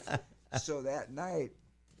upset. So that night,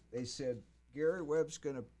 they said, "Gary Webb's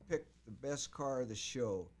going to pick the best car of the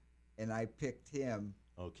show." And I picked him.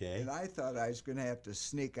 okay. And I thought I was going to have to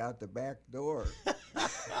sneak out the back door.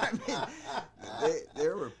 I mean,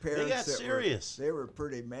 there were parents got that serious. they were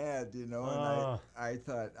pretty mad, And I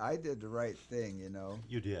thought I did the right thing,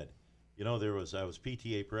 You did. I was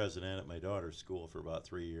PTA president at my daughter's school for about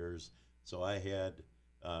 3 years, so I had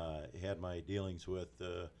my dealings with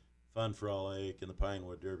Fun Frolic and the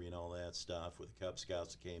Pinewood Derby and all that stuff with the Cub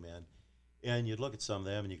Scouts that came in. And you'd look at some of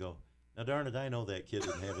them and you go, "Now darn it, I know that kid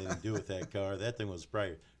didn't have anything to do with that car. That thing was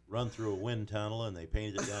probably run through a wind tunnel, and they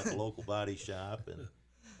painted it down at the local body shop." And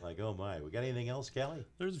like, oh my, we got anything else, Kelly?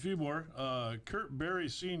 There's a few more. Kurt Berry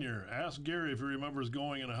Sr. asked Gary if he remembers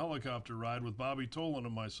going in a helicopter ride with Bobby Tolan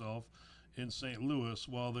and myself in St. Louis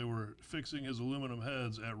while they were fixing his aluminum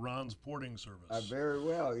heads at Ron's porting service. Very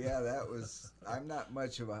well. Yeah, that was. I'm not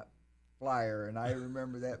much of a flyer, and I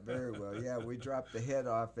remember that very well. Yeah, we dropped the head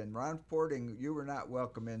off, and Ron Porting, you were not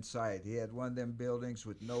welcome inside. He had one of them buildings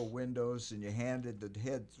with no windows, and you handed the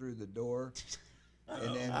head through the door.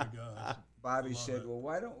 And then Oh my gosh. Bobby Love said, it. "Well,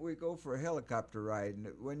 why don't we go for a helicopter ride?" And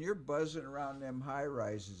when you're buzzing around them high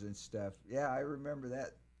rises and stuff, yeah, I remember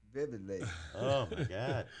that vividly. Oh my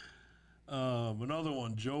God. Another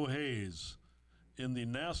one, Joe Hayes. In the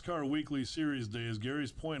NASCAR Weekly Series days,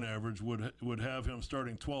 Gary's point average would have him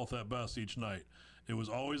starting 12th at best each night. It was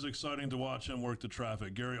always exciting to watch him work the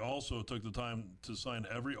traffic. Gary also took the time to sign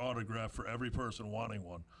every autograph for every person wanting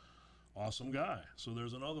one. Awesome guy. So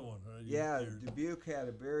there's another one. Yeah, Dubuque had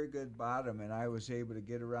a very good bottom, and I was able to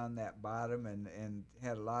get around that bottom and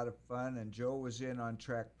had a lot of fun. And Joe was in on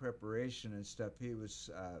track preparation and stuff. He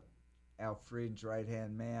was Al Frieden's right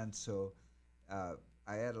hand man, so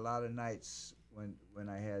I had a lot of nights when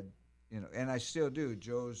I had, and I still do.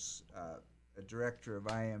 Joe's a director of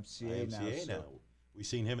IMCA, now. IMCA So, now. We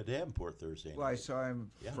seen him at Davenport Thursday well, I night. saw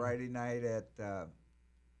him Friday night at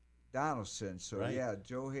Donaldson. So Right. yeah,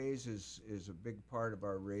 Joe Hayes is a big part of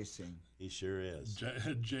our racing. He sure is.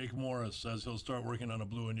 Jake Morris says he'll start working on a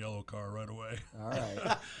blue and yellow car right away. All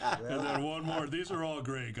right. And then one more. These are all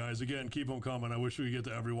great, guys. Again, keep them coming. I wish we could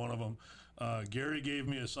get to every one of them. Gary gave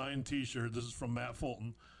me a signed T-shirt. This is from Matt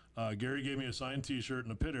Fulton. Gary gave me a signed T-shirt in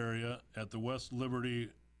the pit area at the West Liberty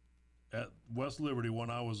when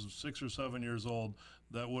I was 6 or 7 years old.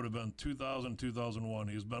 That would have been 2000, 2001.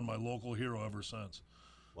 He's been my local hero ever since.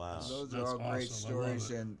 Wow. Those are That's all great awesome. I love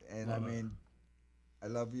stories, it. and Love I it. mean, I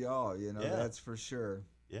love you all. Yeah. That's for sure.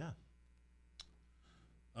 Yeah.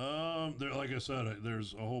 Like I said,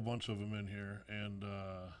 there's a whole bunch of them in here, and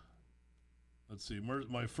let's see.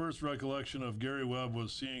 My first recollection of Gary Webb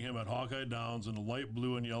was seeing him at Hawkeye Downs in a light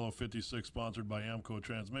blue and yellow 56 sponsored by Amco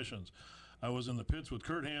Transmissions. I was in the pits with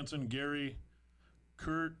Kurt Hansen, Gary,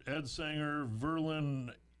 Kurt, Ed Sanger, Verlin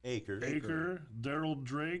Aker. Daryl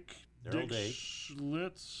Drake, Daryl Dick Dake.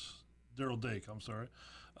 Schlitz, Daryl Dake, I'm sorry,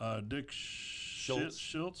 Dick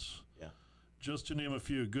Schultz. Yeah. Just to name a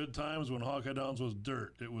few. Good times when Hawkeye Downs was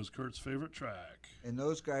dirt. It was Kurt's favorite track. And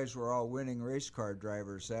those guys were all winning race car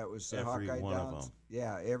drivers. That was the Every Hawkeye one of Downs. them.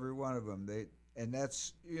 Yeah, every one of them. And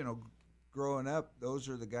that's growing up, those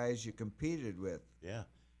are the guys you competed with. Yeah.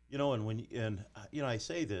 I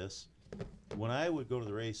say this, when I would go to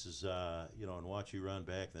the races, and watch you run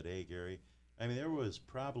back in the day, Gary, I mean, there was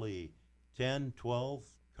probably 10, 12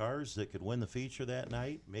 cars that could win the feature that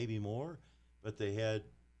night, maybe more, but they had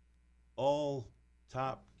all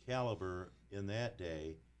top caliber in that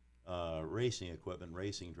day racing equipment,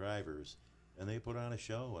 racing drivers, and they put on a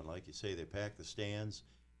show. And like you say, they packed the stands,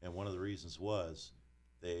 and one of the reasons was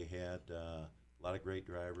they had a lot of great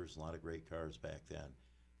drivers, a lot of great cars back then.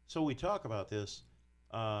 So we talk about this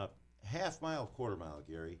half mile, quarter mile,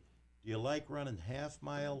 Gary. Do you like running half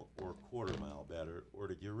mile or quarter mile better, or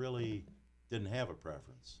did you really didn't have a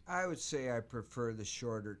preference? I would say I prefer the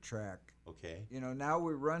shorter track. Okay. Now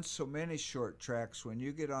we run so many short tracks. When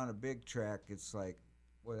you get on a big track, it's like,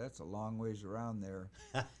 boy, that's a long ways around there.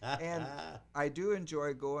 And I do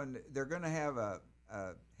enjoy going. They're going to have a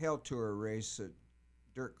Hell Tour race at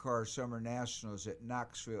Dirt Car Summer Nationals at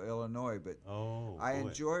Knoxville, Illinois. But I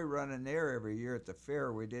enjoy running there every year at the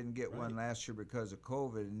fair. We didn't get one last year because of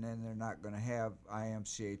COVID, and then they're not going to have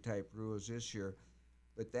IMCA type rules this year.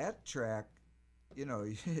 But that track,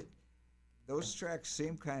 those tracks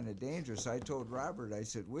seem kind of dangerous. I told Robert, I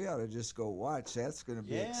said, we ought to just go watch. That's going to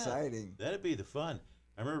be exciting. That'd be the fun.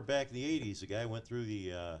 I remember back in the 80s, a guy went through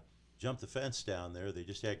jumped the fence down there. They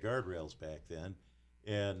just had guardrails back then.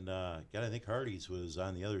 And I think Hardy's was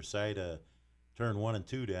on the other side of turn 1 and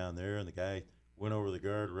 2 down there, and the guy went over the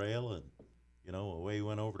guardrail, and away he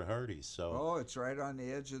went over to Hardy's. So it's right on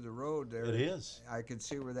the edge of the road there. It is. I can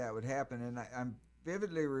see where that would happen, and I'm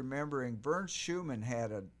vividly remembering Vern Schumann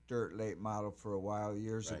had a dirt late model for a while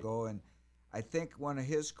years ago, and I think one of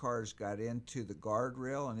his cars got into the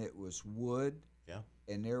guardrail, and it was wood. Yeah.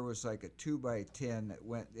 And there was like a 2x10 that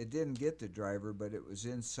went. It didn't get the driver, but it was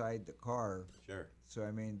inside the car. Sure. So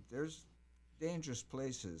I mean, there's dangerous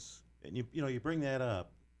places. And you bring that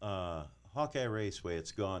up. Hawkeye Raceway,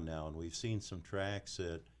 it's gone now, and we've seen some tracks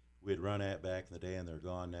that we'd run at back in the day, and they're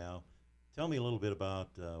gone now. Tell me a little bit about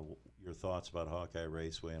your thoughts about Hawkeye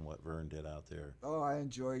Raceway and what Vern did out there. Oh, I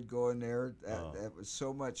enjoyed going there. That was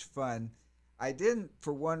so much fun. I didn't,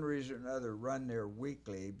 for one reason or another, run there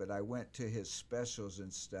weekly, but I went to his specials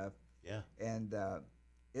and stuff. Yeah. And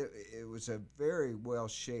it was a very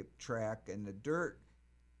well-shaped track, and the dirt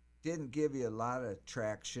didn't give you a lot of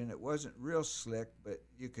traction. It wasn't real slick, but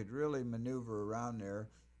you could really maneuver around there.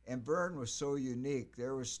 And Vern was so unique.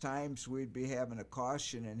 There was times we'd be having a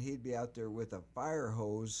caution, and he'd be out there with a fire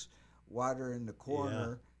hose, water in the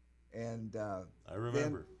corner. Yeah. And I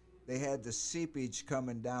remember. they had the seepage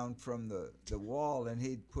coming down from the wall, and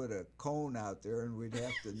he'd put a cone out there, and we'd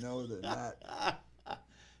have to know that not.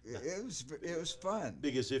 It was fun.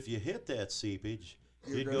 Because if you hit that seepage,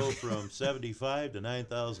 You're you'd gonna- go from 75 to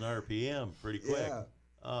 9,000 RPM pretty quick. Yeah.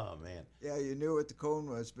 Oh man, Yeah, you knew what the cone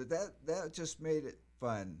was, but that just made it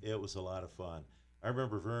fun. it was a lot of fun. I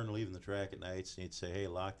remember Vern leaving the track at nights, and he'd say, "Hey,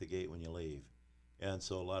 lock the gate when you leave." And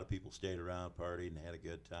so a lot of people stayed around, partied, and had a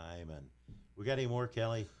good time. And we got any more,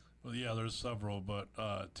 Kelly? Well, yeah, there's several, but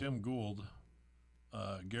Tim Gould,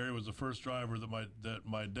 Gary was the first driver that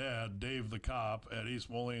my dad, Dave the cop at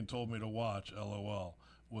East Moline, told me to watch. LOL.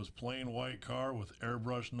 Was plain white car with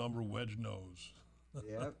airbrush number wedge nose.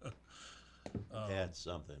 Yep. That's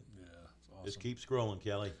something. Yeah, it's awesome. Just keep scrolling,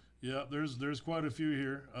 Kelly. Yeah, there's quite a few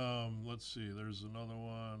here. Let's see. There's another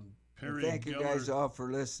one. Perry Thank you guys all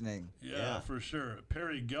for listening. Yeah, for sure.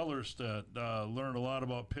 Perry Gellerstedt learned a lot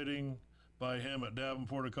about pitting by him at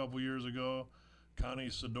Davenport a couple years ago. Connie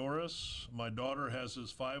Sidoris, my daughter, has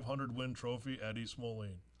his 500 win trophy at East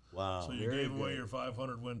Moline. Wow. So you Very gave away good. your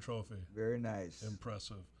 500 win trophy. Very nice.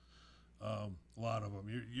 Impressive. A lot of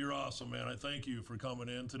them. You're awesome, man. I thank you for coming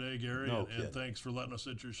in today, Gary, No and kidding. thanks for letting us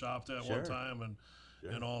at your shop that Sure. one time and Sure.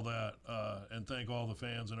 and all that. And thank all the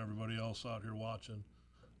fans and everybody else out here watching.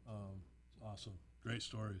 It's awesome. Great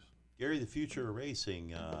stories. Gary, the future of racing,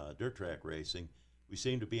 dirt track racing, we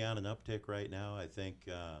seem to be on an uptick right now. I think,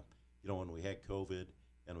 when we had COVID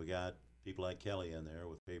and we got people like Kelly in there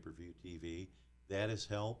with pay-per-view TV, that has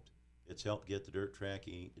helped. It's helped get the dirt track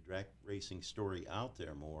racing story out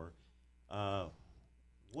there more.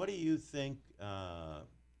 What do you think?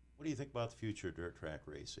 What do you think about the future of dirt track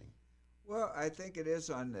racing? Well, I think it is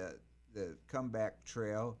on the comeback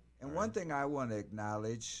trail. And All one right. thing I want to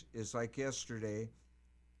acknowledge is like yesterday,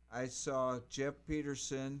 I saw Jeff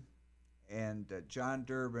Peterson and John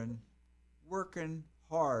Durbin working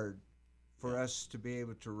hard for Yeah. us to be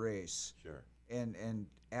able to race. Sure. And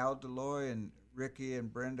Al Deloy and Ricky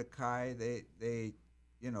and Brenda Kai, they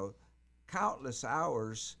countless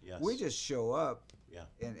hours. Yes. We just show up, Yeah.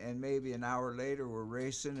 and maybe an hour later we're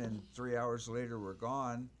racing, and 3 hours later we're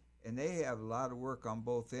gone. And they have a lot of work on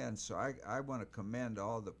both ends. So I want to commend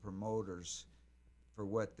all the promoters for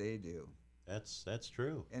what they do. That's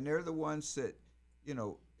true. And they're the ones that,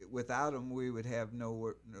 without them we would have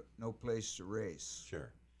no place to race.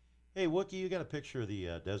 Sure. Hey, Wookie, you got a picture of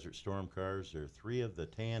the Desert Storm cars. There are 3 of the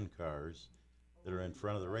tan cars that are in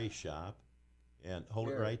front of the race shop. And hold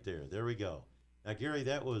it There. right there. There we go. Now, Gary,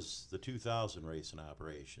 that was the 2000 racing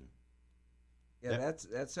operation. Yeah, Yep.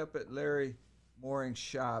 that's up at Larry Mooring's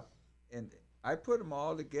shop, and I put them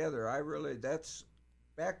all together.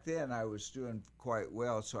 Back then I was doing quite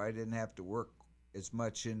well, so I didn't have to work as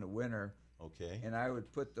much in the winter, Okay. and I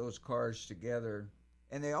would put those cars together,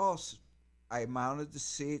 and I mounted the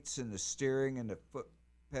seats and the steering and the foot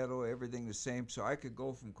pedal, everything the same, so I could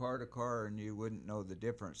go from car to car and you wouldn't know the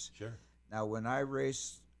difference. Sure. Now, when I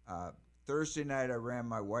raced, Thursday night I ran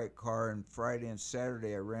my white car, and Friday and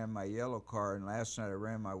Saturday I ran my yellow car, and last night I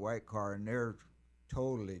ran my white car, and they're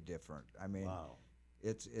totally different. I mean, Wow.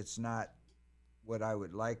 it's not what I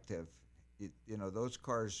would like to have. Those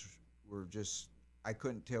cars were just, I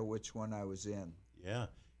couldn't tell which one I was in. Yeah.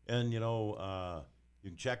 And, you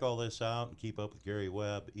can check all this out and keep up with Gary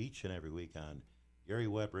Webb each and every week on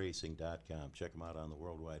GaryWebbRacing.com. Check him out on the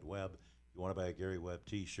World Wide Web. If you want to buy a Gary Webb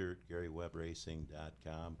t-shirt,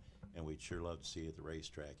 GaryWebbRacing.com. And we'd sure love to see you at the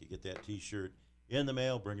racetrack. You get that t-shirt in the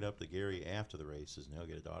mail, bring it up to Gary after the races, and he'll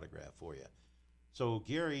get an autograph for you. So,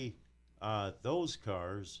 Gary, those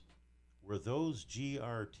cars, were those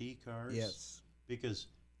GRT cars? Yes. Because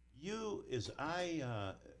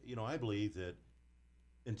I believe that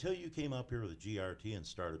until you came up here with a GRT and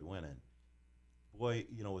started winning, boy,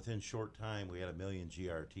 within short time we had 1 million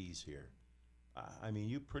GRTs here.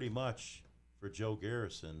 You pretty much, for Joe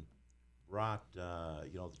Garrison, brought the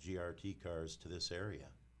GRT cars to this area.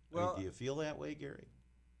 Well, do you feel that way, Gary?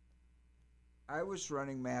 I was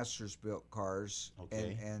running Masters built cars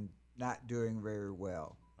Okay. and not doing very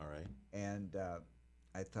well. All right. And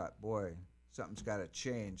I thought, boy, something's got to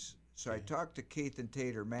change. So I Okay. talked to Keith and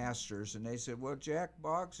Tater Masters, and they said, well, Jack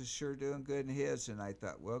Boggs is sure doing good in his. And I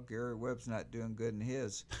thought, well, Gary Webb's not doing good in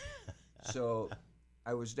his. So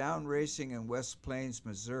I was down racing in West Plains,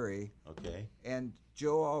 Missouri, Okay. and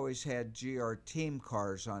Joe always had GR team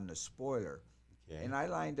cars on the spoiler. Okay. And I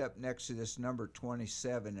lined up next to this number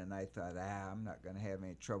 27, and I thought, I'm not going to have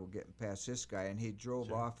any trouble getting past this guy. And he drove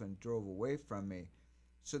Sure. off and drove away from me.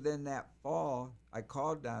 So then that fall, I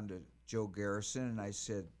called down to Joe Garrison, and I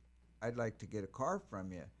said, I'd like to get a car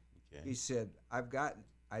from you. Okay. He said, I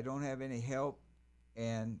don't have any help,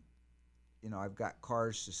 and I've got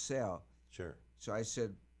cars to sell. Sure. So I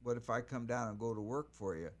said, what if I come down and go to work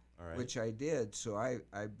for you? All right. Which I did. So I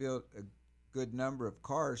built a good number of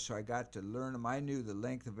cars, so I got to learn them. I knew the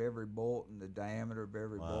length of every bolt and the diameter of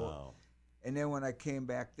every bolt. Wow. And then when I came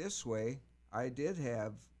back this way, I did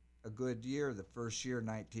have a good year the first year,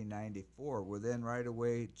 1994. Well, then right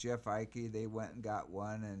away, Jeff Ike, they went and got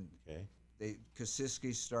one, and Okay.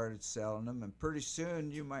 Kosiski started selling them. And pretty soon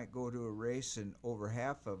you might go to a race, and over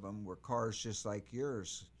half of them were cars just like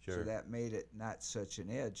yours. Sure. So that made it not such an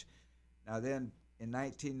edge. Now then, in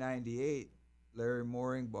 1998, Larry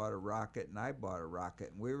Mooring bought a rocket, and I bought a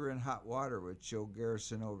rocket, and we were in hot water with Joe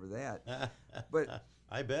Garrison over that. But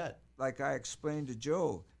I bet. like I explained to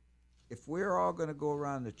Joe, if we're all going to go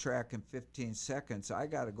around the track in 15 seconds, I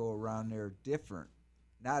got to go around there different.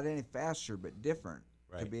 Not any faster, but different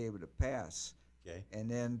to Right. be able to pass. Okay.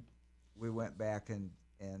 And then we went back and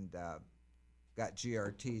got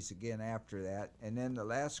GRTs again after that. And then the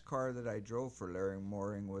last car that I drove for Larry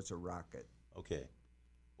Mooring was a rocket. Okay.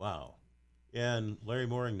 Wow. And Larry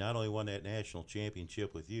Mooring not only won that national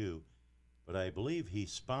championship with you, but I believe he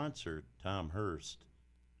sponsored Tom Hurst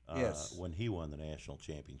Yes. when he won the national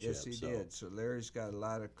championship. Yes, he did. So Larry's got a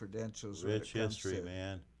lot of credentials. when Rich it comes history, to,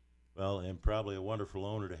 man. Well, and probably a wonderful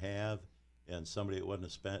owner to have, and somebody that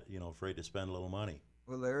wasn't afraid to spend a little money.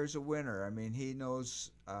 Well, Larry's a winner. I mean, he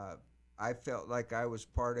knows. I felt like I was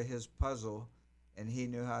part of his puzzle, and he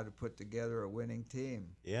knew how to put together a winning team.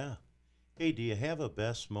 Yeah. Hey, do you have a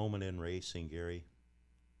best moment in racing, Gary?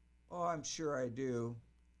 Oh, I'm sure I do.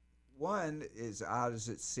 One, as odd as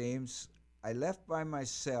it seems, I left by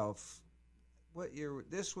myself. What year?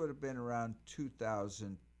 This would have been around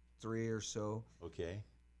 2003 or so. Okay.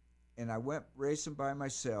 And I went racing by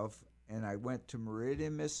myself, and I went to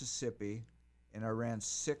Meridian, Mississippi, and I ran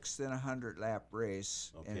sixth in a 100-lap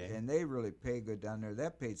race. Okay. And they really pay good down there.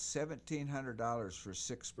 That paid $1,700 for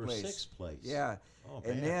sixth For place. sixth place. Yeah. Oh,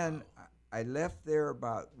 And man. then I left there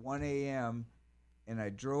about 1 a.m., and I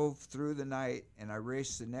drove through the night, and I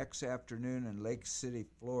raced the next afternoon in Lake City,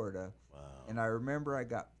 Florida. Wow. And I remember I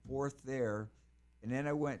got fourth there, and then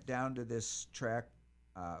I went down to this track,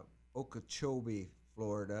 Okeechobee,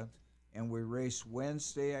 Florida, and we raced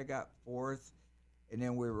Wednesday. I got fourth, and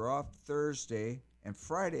then we were off Thursday, and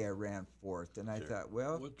Friday I ran fourth. And I Sure. thought,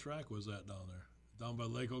 well, What track was that down there? Down by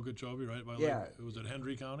Lake Okeechobee, right by Yeah. Lake? It was at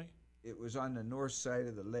Hendry County? it was on the north side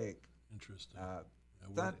of the lake. Interesting.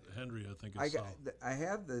 Henry, I think, is south. I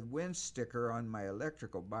have the wind sticker on my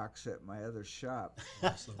electrical box at my other shop.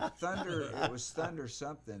 Awesome. Thunder, it was Thunder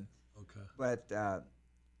something. Okay. But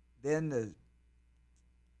then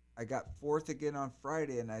I got fourth again on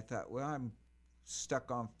Friday, and I thought, well, I'm stuck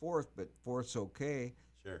on fourth, but fourth's okay.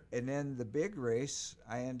 Sure. And then the big race,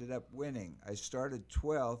 I ended up winning. I started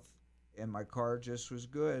 12th, and my car just was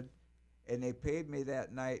good. And they paid me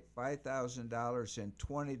that night $5,000 in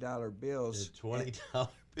 $20 bills. $20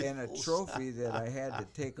 and a bills. trophy that I had to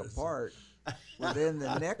take apart. Well, then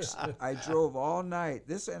the next, I drove all night.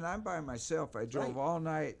 And I'm by myself. I drove Right. all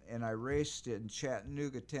night, and I raced in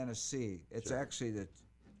Chattanooga, Tennessee. It's Sure. actually the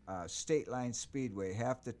State Line Speedway.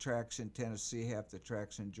 Half the tracks in Tennessee, half the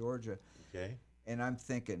tracks in Georgia. Okay. And I'm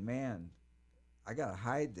thinking, man, I got to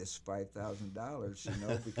hide this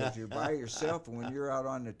 $5,000, because you're by yourself, and when you're out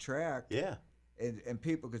on the track, Yeah. and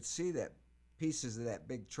people could see that pieces of that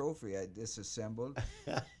big trophy I disassembled.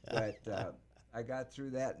 But I got through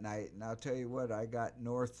that night, and I'll tell you what, I got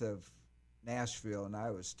north of Nashville, and I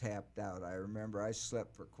was tapped out. I remember I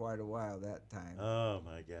slept for quite a while that time. Oh,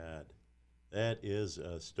 my God. That is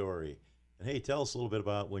a story. And, hey, tell us a little bit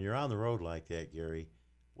about when you're on the road like that, Gary,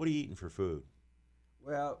 what are you eating for food?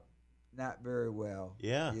 Well, not very well.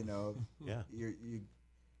 Yeah. Yeah.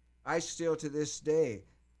 I still, to this day,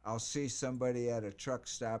 I'll see somebody at a truck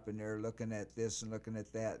stop, and they're looking at this and looking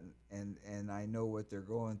at that, and I know what they're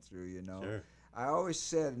going through, Sure. I always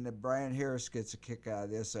said, and Brian Harris gets a kick out of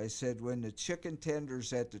this, I said, when the chicken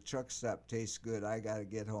tenders at the truck stop taste good, I got to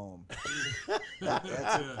get home.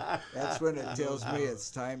 That's when it tells me it's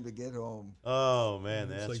time to get home. Oh, man,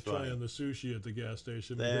 It's that's like funny. trying the sushi at the gas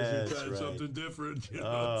station because That's you tried right. something different.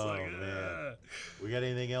 Oh, It's like, man. We got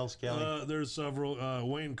anything else, Kelly? There's several.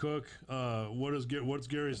 Wayne Cook. What's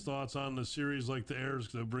Gary's thoughts on the series like the Airs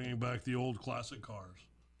bringing back the old classic cars?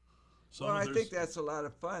 Well, I think that's a lot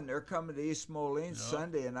of fun. They're coming to East Moline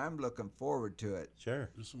Sunday, and I'm looking forward to it. Sure.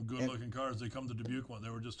 There's some good-looking cars. They come to Dubuque one. They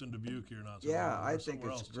were just in Dubuque here not so Yeah, long. I Or think somewhere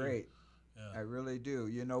it's else, too. great. Yeah. I really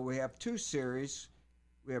do. We have two series.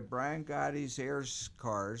 We have Brian Gotti's Airs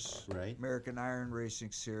cars, Right. American Iron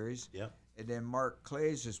Racing Series. Yep. And then Mark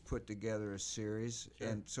Clays has put together a series. Sure.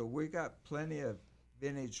 And so we got plenty of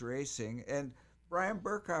vintage racing. And Brian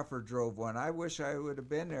Burkhofer drove one. I wish I would have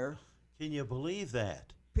been there. Can you believe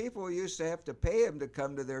that? People used to have to pay him to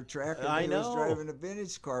come to their track, and I he was know. driving a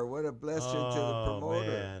vintage car. What a blessing to the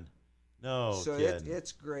promoter. Man. No So kidding.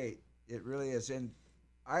 it's great. It really is. And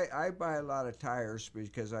I buy a lot of tires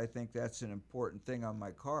because I think that's an important thing on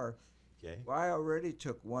my car. Okay. Well, I already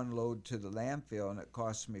took one load to the landfill, and it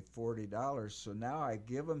cost me $40. So now I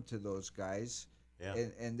give them to those guys, Yeah.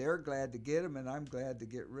 and they're glad to get them, and I'm glad to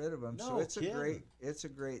get rid of them. So No it's kidding. a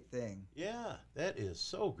great thing. Yeah, that is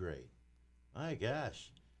so great. My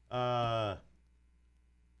gosh.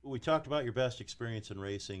 We talked about your best experience in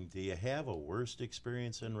racing. Do you have a worst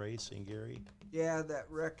experience in racing, Gary? Yeah, that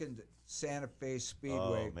wrecking Santa Fe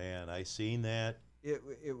Speedway. Oh man, I seen that.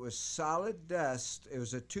 It was solid dust. It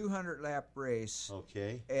was a 200 lap race.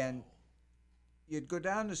 Okay. And you'd go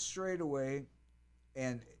down the straightaway,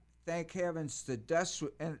 and thank heavens the dust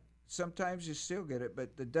would, and sometimes you still get it,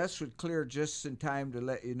 but the dust would clear just in time to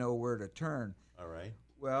let you know where to turn. All right.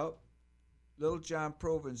 Well, little John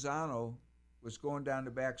Provenzano was going down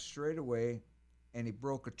the back straightaway, and he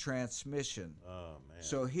broke a transmission. Oh man.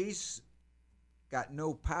 So he's got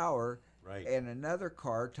no power, right. and another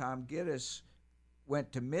car, Tom Giddis,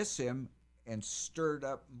 went to miss him and stirred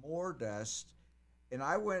up more dust. And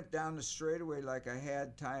I went down the straightaway like I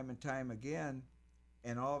had time and time again,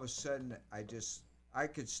 and all of a sudden I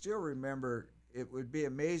could still remember. It would be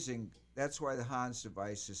amazing. That's why the Hans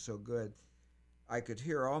device is so good. I could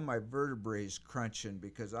hear all my vertebrae crunching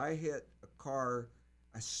because I hit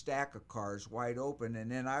a stack of cars wide open,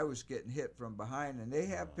 and then I was getting hit from behind. And they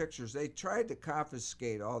have pictures. They tried to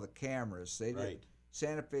confiscate all the cameras. They did. Right.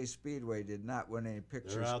 Santa Fe Speedway did not want any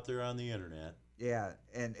pictures. They're out there on the internet. Yeah,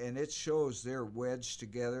 and it shows they're wedged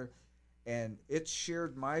together, and it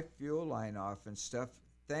sheared my fuel line off and stuff.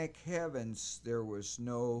 Thank heavens there was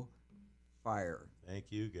no fire.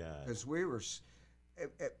 Thank you, God. Because we were,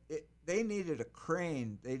 they needed a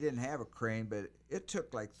crane. They didn't have a crane, but it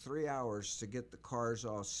took like 3 hours to get the cars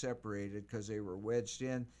all separated because they were wedged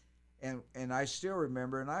in. And I still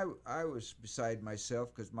remember, and I was beside myself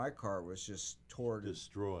because my car was just torn.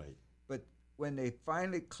 Destroyed. But when they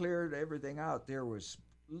finally cleared everything out, there was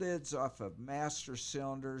lids off of master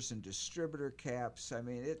cylinders and distributor caps. I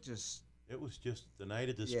mean, it was just the night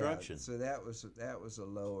of destruction. Yeah, so that was a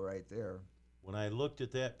low right there. When I looked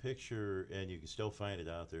at that picture, and you can still find it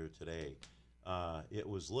out there today, it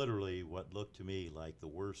was literally what looked to me like the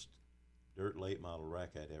worst dirt late model wreck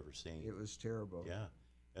I'd ever seen. It was terrible. Yeah.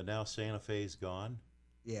 And now Santa Fe's gone.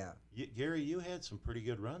 Yeah. Gary, you had some pretty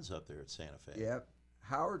good runs up there at Santa Fe. Yep.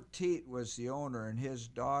 Howard Teat was the owner, and his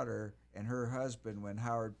daughter and her husband, when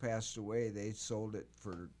Howard passed away, they sold it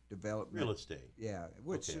for development. Real estate. Yeah,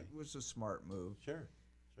 which Okay. was a smart move. Sure.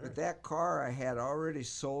 But that car, I had already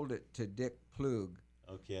sold it to Dick Plug.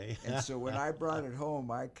 Okay. And so when I brought it home,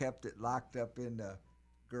 I kept it locked up in the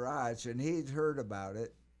garage, and he'd heard about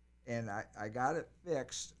it, and I got it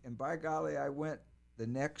fixed. And by golly, I went the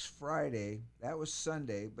next Friday. That was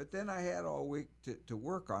Sunday, but then I had all week to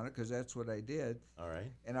work on it because that's what I did. All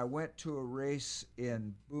right. And I went to a race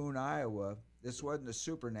in Boone, Iowa. This wasn't the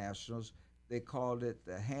Super Nationals. They called it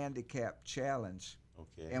the Handicap Challenge.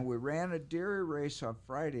 Okay. And we ran a dairy race on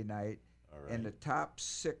Friday night, All right. and the top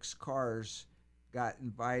 6 cars got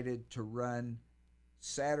invited to run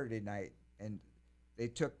Saturday night. And they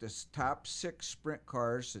took the top 6 sprint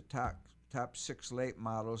cars, the top 6 late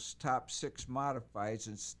models, top 6 modifieds,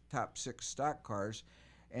 and top 6 stock cars,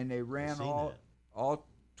 and they ran all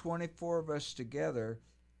 24 of us together.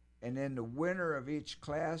 And then the winner of each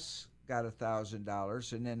class got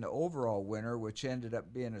 $1,000, and then the overall winner, which ended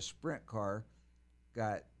up being a sprint car,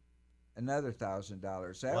 got another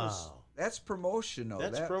 $1,000. That's promotional.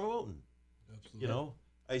 That's promoting. Absolutely. You know,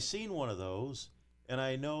 I seen one of those, and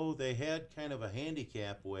I know they had kind of a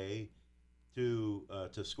handicap way to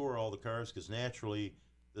score all the cars because naturally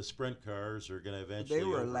the sprint cars are going to eventually They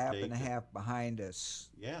were a lap overtake and a half behind us.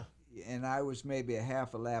 Yeah. And I was maybe a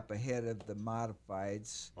half a lap ahead of the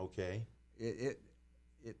modifieds. Okay.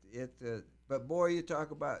 But boy, you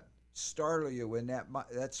talk about startle you when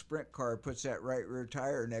that sprint car puts that right rear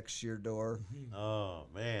tire next to your door. Oh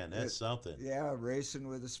man, that's something. Yeah, racing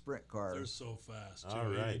with a sprint car. They're so fast. Too. All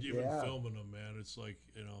right. Even Yeah. filming them, man, it's like,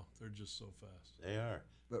 they're just so fast. They are.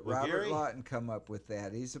 But Well, Robert Gary, Lawton come up with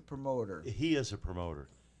that. He's a promoter. he is a promoter.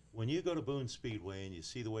 When you go to Boone Speedway and you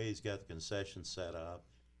see the way he's got the concession set up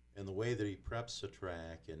and the way that he preps the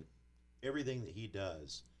track and everything that he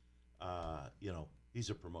does, he's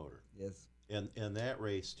a promoter. Yes. And that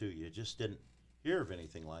race too, you just didn't hear of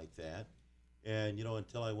anything like that. And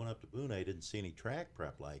until I went up to Boone, I didn't see any track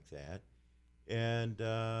prep like that. And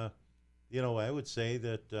I would say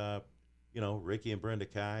that Ricky and Brenda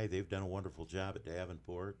Kai, they've done a wonderful job at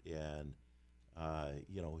Davenport, and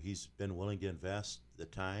he's been willing to invest the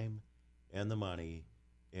time and the money,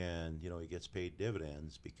 and he gets paid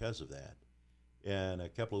dividends because of that. And a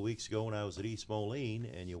couple of weeks ago when I was at East Moline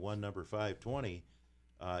and you won number 520,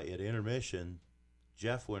 at intermission,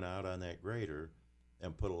 Jeff went out on that grader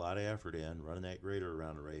and put a lot of effort in, running that grader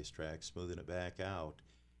around the racetrack, smoothing it back out,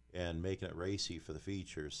 and making it racy for the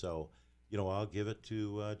feature. So, I'll give it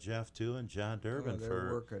to Jeff, too, and John Durbin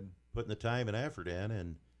for putting the time and effort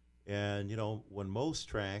in. And when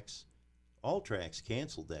all tracks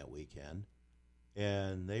canceled that weekend,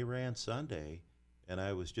 and they ran Sunday, and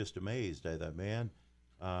I was just amazed. I thought, man,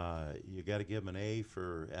 you got to give them an A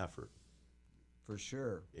for effort. For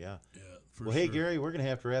sure. Yeah. Yeah. Well, hey, Gary, we're going to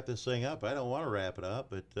have to wrap this thing up. I don't want to wrap it up,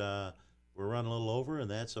 but we're running a little over, and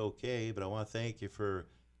that's okay. But I want to thank you for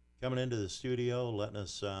coming into the studio, letting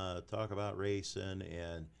us talk about racing,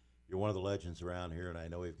 and you're one of the legends around here, and I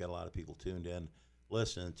know we've got a lot of people tuned in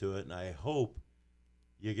listening to it, and I hope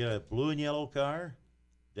you get a blue and yellow car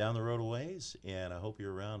down the road a ways, and I hope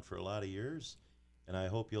you're around for a lot of years, and I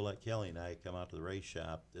hope you'll let Kelly and I come out to the race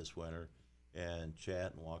shop this winter and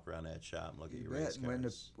chat and walk around that shop and look at your race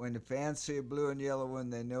cars. When the fans see a blue and yellow one,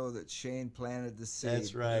 they know that Shane planted the seed.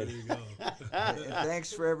 That's right. There you go. And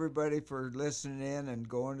thanks for everybody for listening in and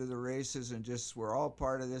going to the races, and we're all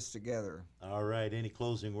part of this together. All right. Any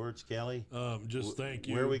closing words, Kelly? Just thank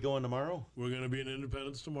you. Where are we going tomorrow? We're going to be in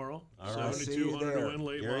Independence tomorrow. All right. 7,200 to win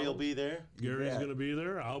late Gary model. will be there. Gary's going to be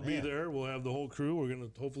there. I'll be Man. there. We'll have the whole crew. We're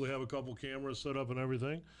going to hopefully have a couple cameras set up and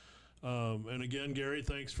everything. And again, Gary,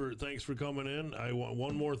 thanks for coming in.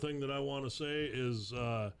 One more thing that I want to say is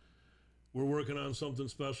we're working on something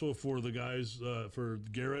special for the guys, for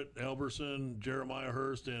Garrett Alberson, Jeremiah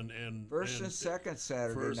Hurst, and First and second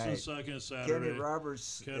Saturday first night. and second Saturday. Kenny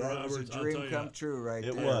Roberts, Ken that was Roberts, a I'll dream tell come ya, true right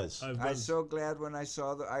It there. was. I've I been- was so glad when I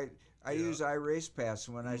saw I use iRacePass,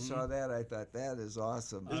 and when I Mm-hmm. saw that, I thought, that is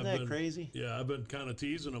awesome. Isn't that crazy? Yeah, I've been kind of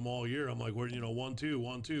teasing them all year. I'm like, we're 1-2,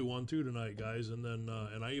 1-2, 1-2 tonight, guys. And then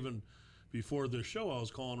and I even before this show, I was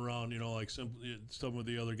calling around, like some of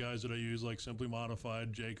the other guys that I use, like Simply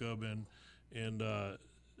Modified, Jacob, and a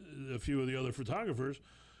few of the other photographers,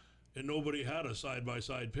 and nobody had a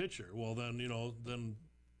side-by-side picture. Well, then then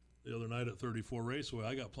the other night at 34 Raceway,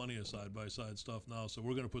 I got plenty of side-by-side stuff now, so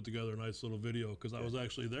we're going to put together a nice little video because I was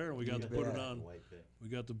actually there and we got to put it on. We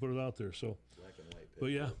got to put it out there. So, Black and white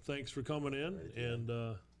but yeah, picture. thanks for coming in, Right, yeah.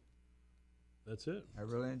 and that's it. I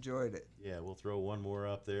really enjoyed it. Yeah, we'll throw one more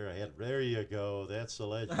up there. There you go. That's the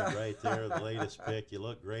legend right there, the latest pick. You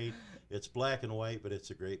look great. It's black and white, but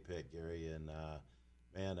it's a great pick, Gary. And,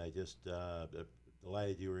 man, I just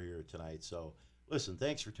delighted you were here tonight. So, listen,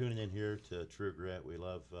 thanks for tuning in here to True Grit. We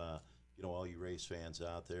love, all you race fans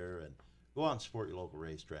out there. And go out and support your local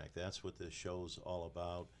racetrack. That's what this show's all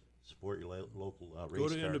about. Support your local race Go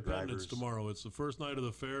to car Independence drivers. tomorrow. It's the first night of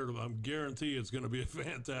the fair. I'm guarantee it's going to be a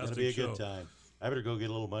fantastic It's going to be a show. good time. I better go get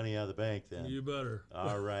a little money out of the bank then. You better.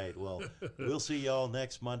 All right. Well, we'll see y'all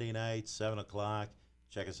next Monday night, 7 o'clock.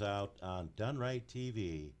 Check us out on Done Right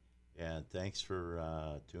TV. And thanks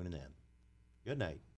for tuning in. Good night.